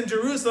David in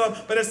Jerusalem,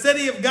 but a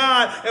city of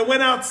God, and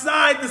went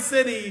outside the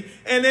city,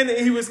 and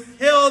then he was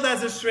killed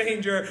as a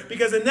stranger,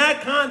 because in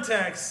that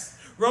context,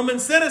 Roman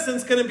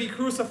citizens couldn't be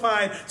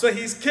crucified, so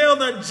he's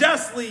killed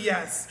unjustly,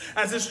 yes.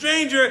 As a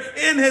stranger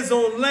in his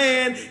own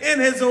land, in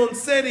his own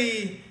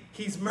city,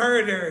 he's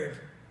murdered.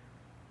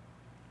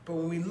 But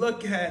when we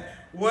look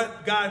at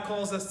what God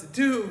calls us to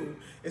do,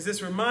 is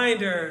this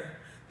reminder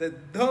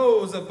that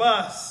those of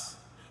us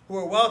who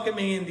are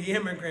welcoming in the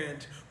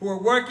immigrant, who are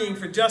working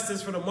for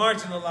justice for the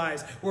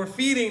marginalized, who are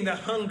feeding the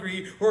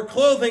hungry, who are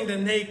clothing the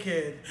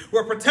naked, who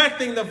are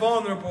protecting the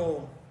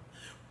vulnerable,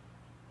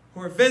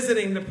 who are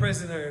visiting the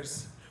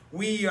prisoners,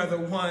 we are the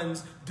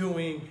ones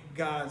doing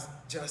God's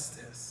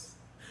justice.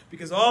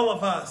 Because all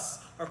of us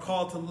are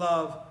called to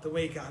love the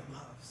way God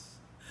loves.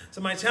 So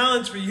my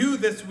challenge for you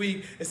this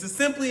week is to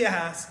simply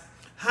ask,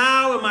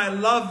 how am I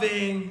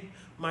loving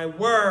my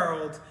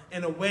world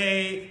in a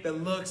way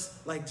that looks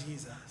like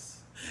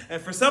Jesus?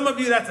 And for some of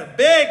you, that's a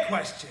big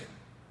question.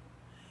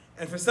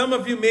 And for some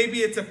of you, maybe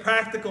it's a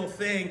practical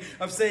thing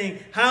of saying,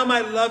 how am I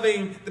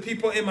loving the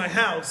people in my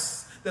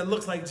house that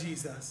looks like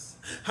Jesus?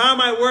 How am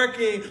I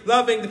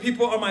loving the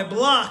people on my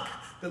block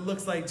that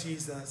looks like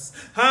Jesus?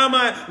 How am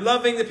I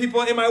loving the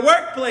people in my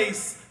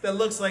workplace that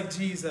looks like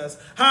Jesus?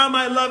 How am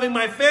I loving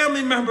my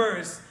family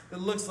members that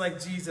looks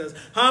like Jesus?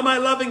 How am I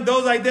loving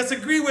those I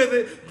disagree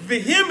with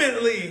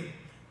vehemently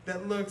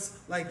that looks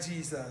like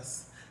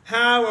Jesus?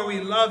 How are we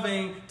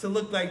loving to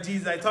look like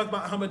Jesus? I talked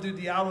about Hamadou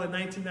Diallo in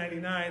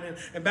 1999,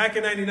 and back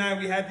in 99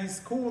 we had these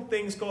cool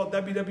things called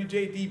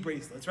WWJD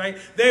bracelets, right?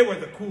 They were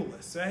the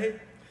coolest, right?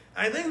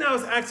 I think that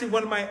was actually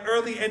one of my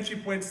early entry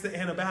points to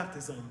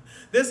Anabaptism.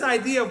 This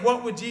idea of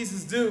what would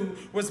Jesus do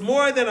was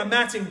more than a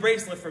matching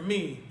bracelet for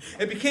me.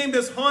 It became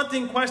this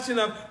haunting question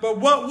of, but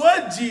what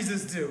would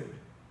Jesus do?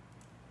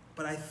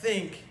 But I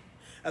think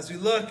as we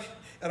look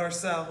at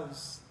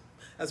ourselves,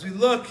 as we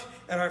look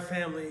at our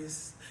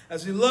families,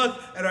 as we look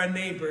at our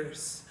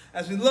neighbors,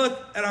 as we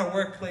look at our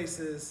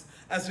workplaces,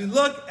 as we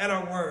look at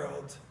our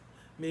world,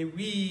 may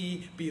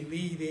we be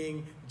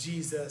leading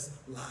Jesus'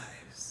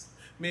 lives.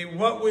 May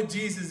what would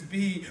Jesus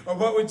be, or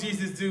what would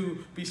Jesus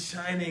do, be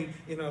shining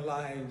in our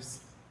lives.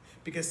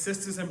 Because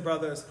sisters and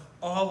brothers,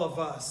 all of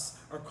us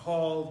are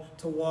called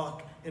to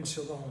walk in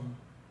shalom.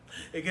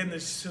 Again, the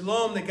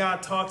shalom that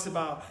God talks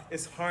about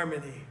is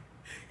harmony.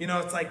 You know,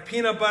 it's like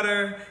peanut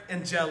butter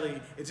and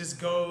jelly. It just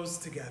goes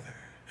together.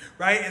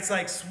 right? It's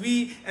like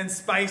sweet and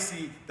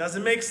spicy.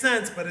 Doesn't make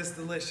sense, but it's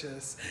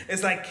delicious.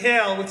 It's like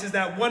kale, which is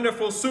that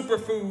wonderful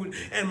superfood,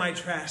 and my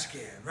trash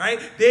can, right?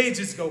 They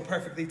just go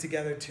perfectly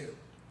together too.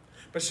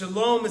 But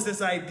shalom is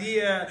this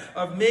idea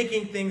of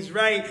making things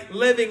right,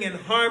 living in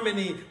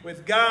harmony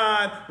with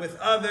God, with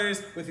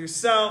others, with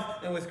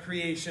yourself, and with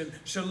creation.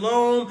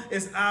 Shalom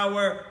is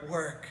our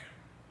work.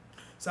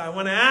 So I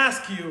want to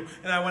ask you,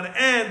 and I want to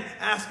end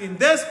asking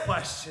this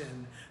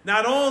question.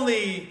 Not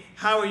only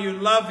how are you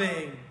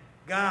loving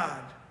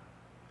God,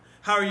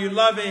 how are you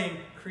loving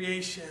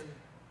creation?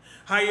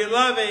 How are you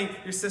loving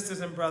your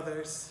sisters and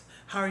brothers?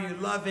 How are you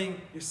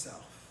loving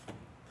yourself?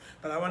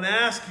 But I want to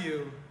ask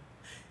you,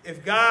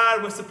 if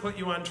God was to put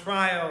you on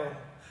trial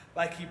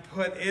like he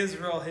put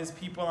Israel, his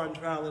people, on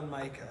trial in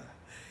Micah,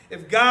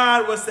 if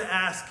God was to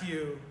ask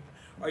you,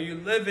 are you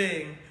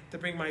living to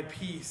bring my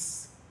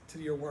peace to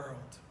your world?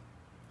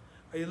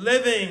 Are you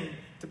living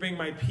to bring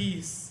my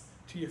peace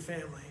to your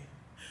family?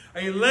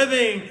 Are you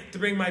living to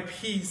bring my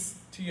peace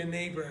to your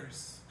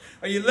neighbors?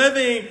 Are you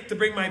living to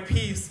bring my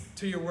peace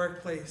to your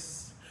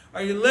workplace?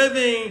 Are you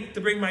living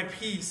to bring my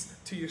peace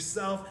to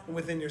yourself and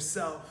within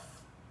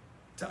yourself?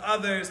 To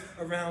others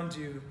around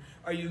you?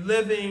 Are you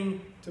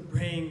living to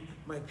bring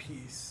my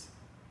peace?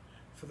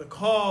 For the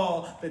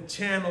call that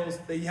channels,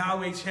 the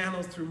Yahweh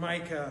channels through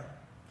Micah,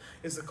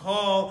 is a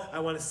call I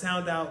want to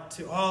sound out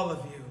to all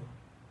of you.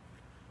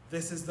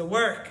 This is the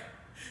work.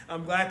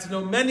 I'm glad to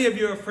know many of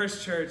you at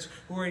First Church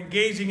who are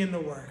engaging in the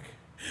work.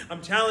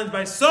 I'm challenged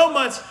by so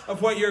much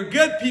of what your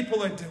good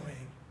people are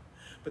doing.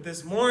 But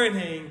this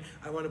morning,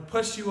 I want to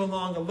push you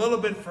along a little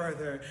bit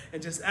further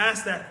and just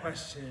ask that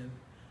question.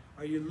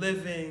 Are you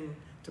living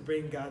to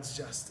bring God's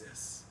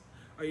justice?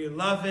 Are you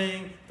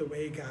loving the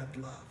way God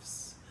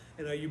loves?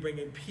 And are you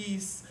bringing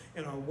peace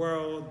in our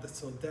world that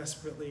so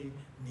desperately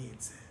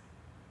needs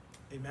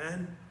it?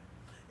 Amen?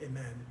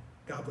 Amen.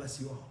 God bless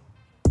you all.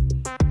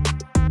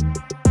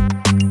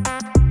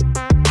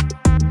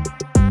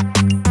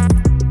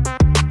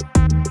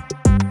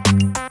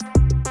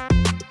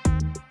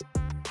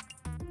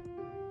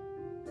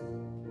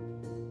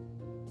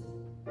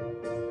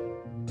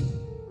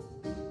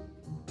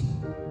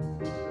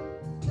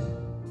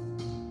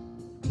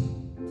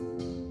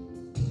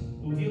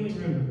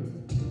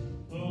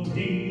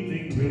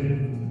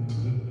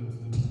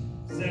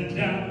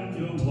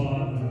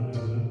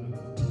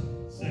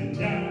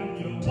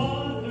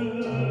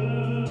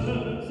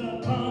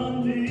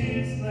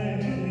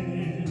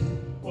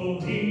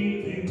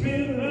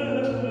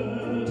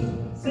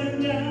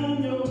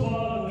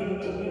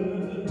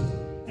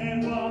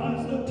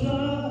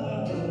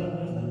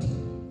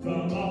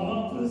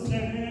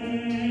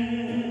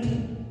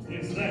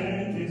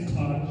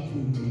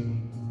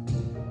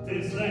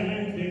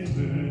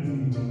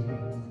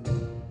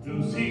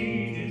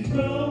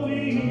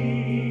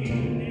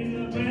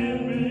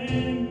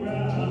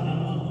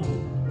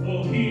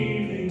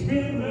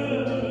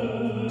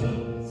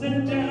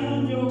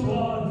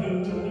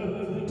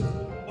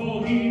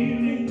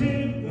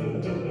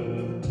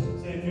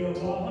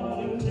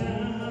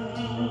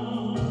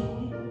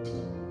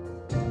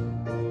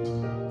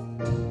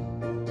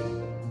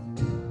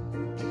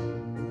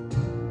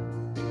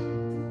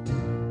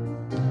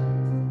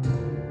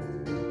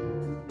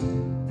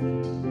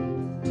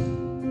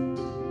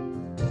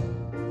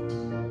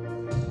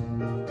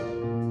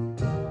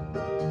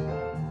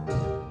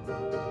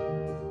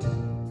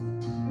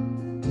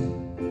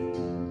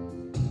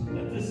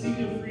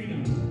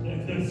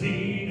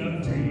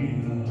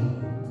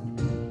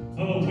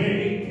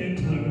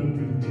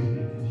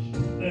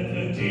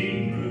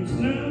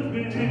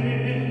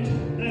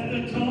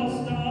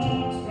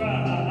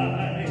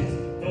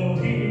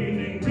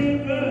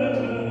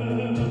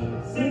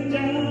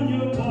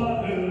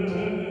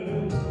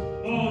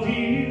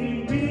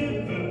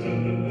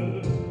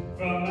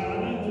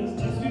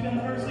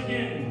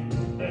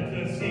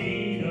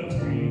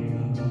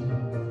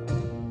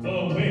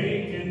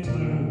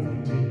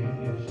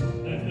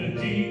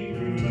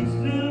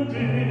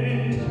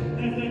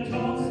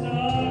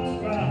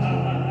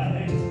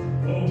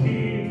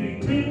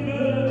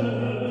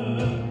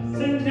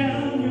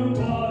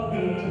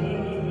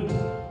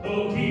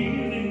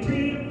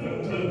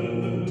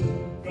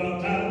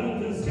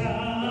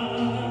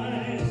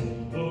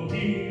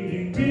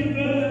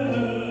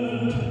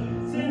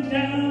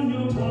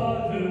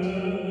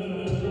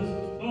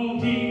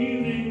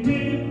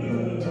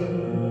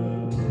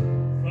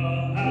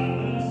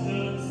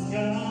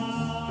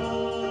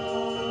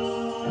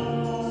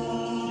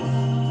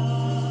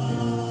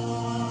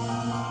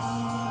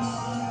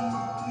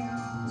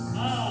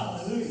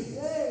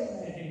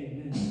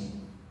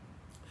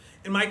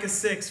 In Micah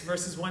 6,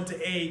 verses 1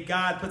 to 8,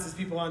 God puts his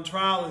people on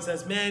trial and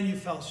says, man, you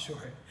fell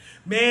short.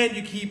 Man,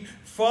 you keep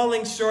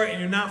falling short and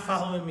you're not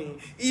following me.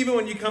 Even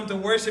when you come to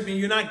worship me,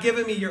 you're not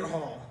giving me your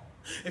all.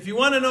 If you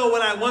want to know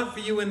what I want for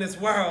you in this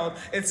world,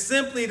 it's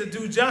simply to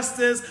do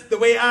justice the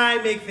way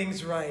I make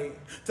things right,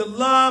 to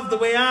love the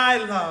way I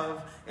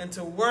love, and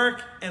to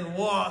work and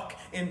walk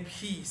in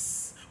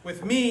peace.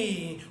 with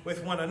me,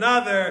 with one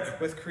another,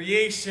 with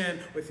creation,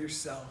 with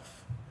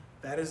yourself.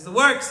 That is the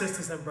work,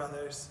 sisters and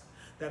brothers.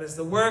 That is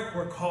the work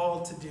we're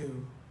called to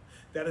do.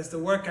 That is the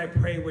work I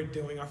pray we're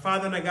doing. Our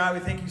Father and our God, we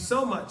thank you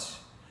so much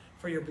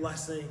for your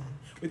blessing.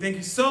 We thank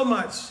you so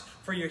much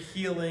for your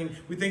healing.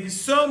 We thank you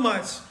so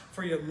much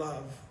for your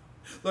love.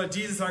 Lord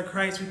Jesus, our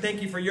Christ, we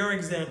thank you for your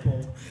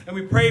example, and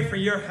we pray for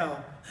your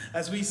help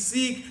as we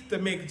seek to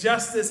make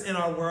justice in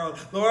our world.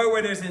 Lord,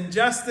 where there's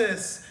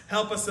injustice,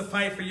 help us to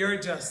fight for your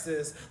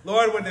justice.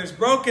 Lord, where there's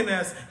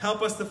brokenness,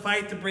 help us to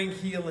fight to bring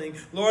healing.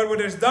 Lord, where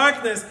there's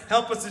darkness,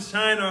 help us to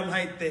shine our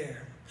light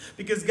there.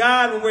 Because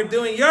God, when we're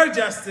doing your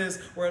justice,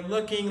 we're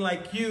looking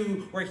like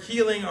you. We're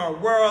healing our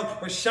world.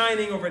 We're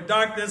shining over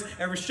darkness.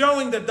 And we're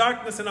showing the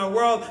darkness in our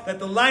world that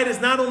the light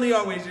is not only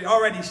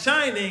already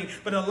shining,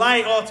 but the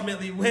light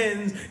ultimately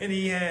wins in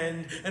the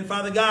end. And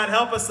Father God,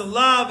 help us to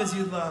love as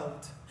you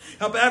loved.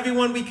 Help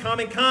everyone we come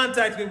in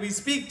contact with, we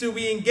speak to,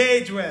 we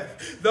engage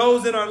with.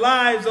 Those in our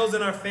lives, those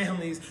in our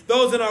families,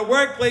 those in our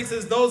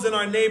workplaces, those in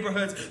our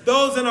neighborhoods,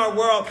 those in our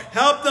world.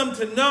 Help them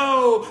to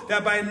know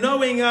that by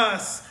knowing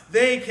us,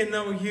 they can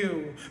know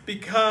you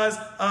because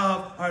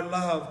of our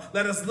love.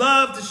 Let us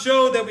love to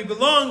show that we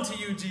belong to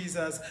you,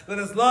 Jesus. Let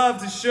us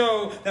love to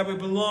show that we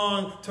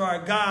belong to our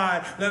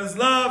God. Let us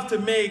love to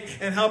make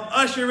and help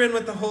usher in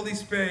with the Holy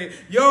Spirit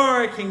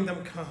your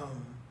kingdom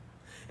come.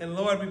 And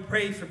Lord, we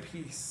pray for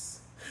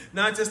peace.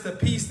 Not just a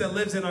peace that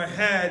lives in our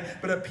head,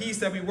 but a peace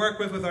that we work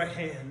with our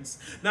hands.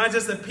 Not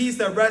just a peace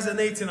that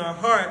resonates in our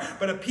heart,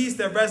 but a peace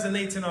that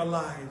resonates in our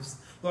lives.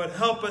 Lord,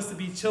 help us to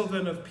be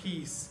children of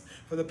peace.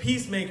 For the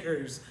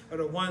peacemakers are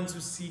the ones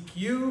who seek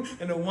you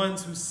and the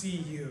ones who see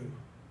you.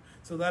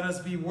 So let us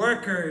be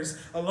workers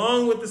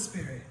along with the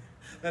Spirit.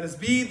 Let us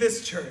be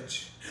this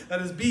church.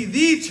 Let us be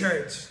the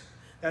church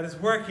that is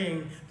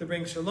working to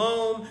bring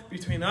shalom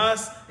between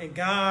us and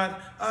God,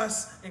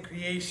 us and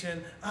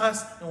creation,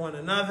 us and one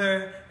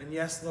another, and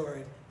yes,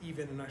 Lord,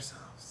 even in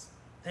ourselves.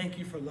 Thank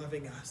you for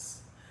loving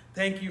us.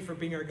 Thank you for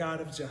being our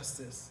God of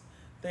justice.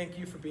 Thank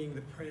you for being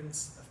the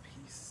Prince of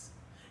Peace.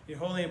 In your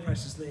holy and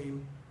precious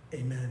name,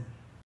 amen.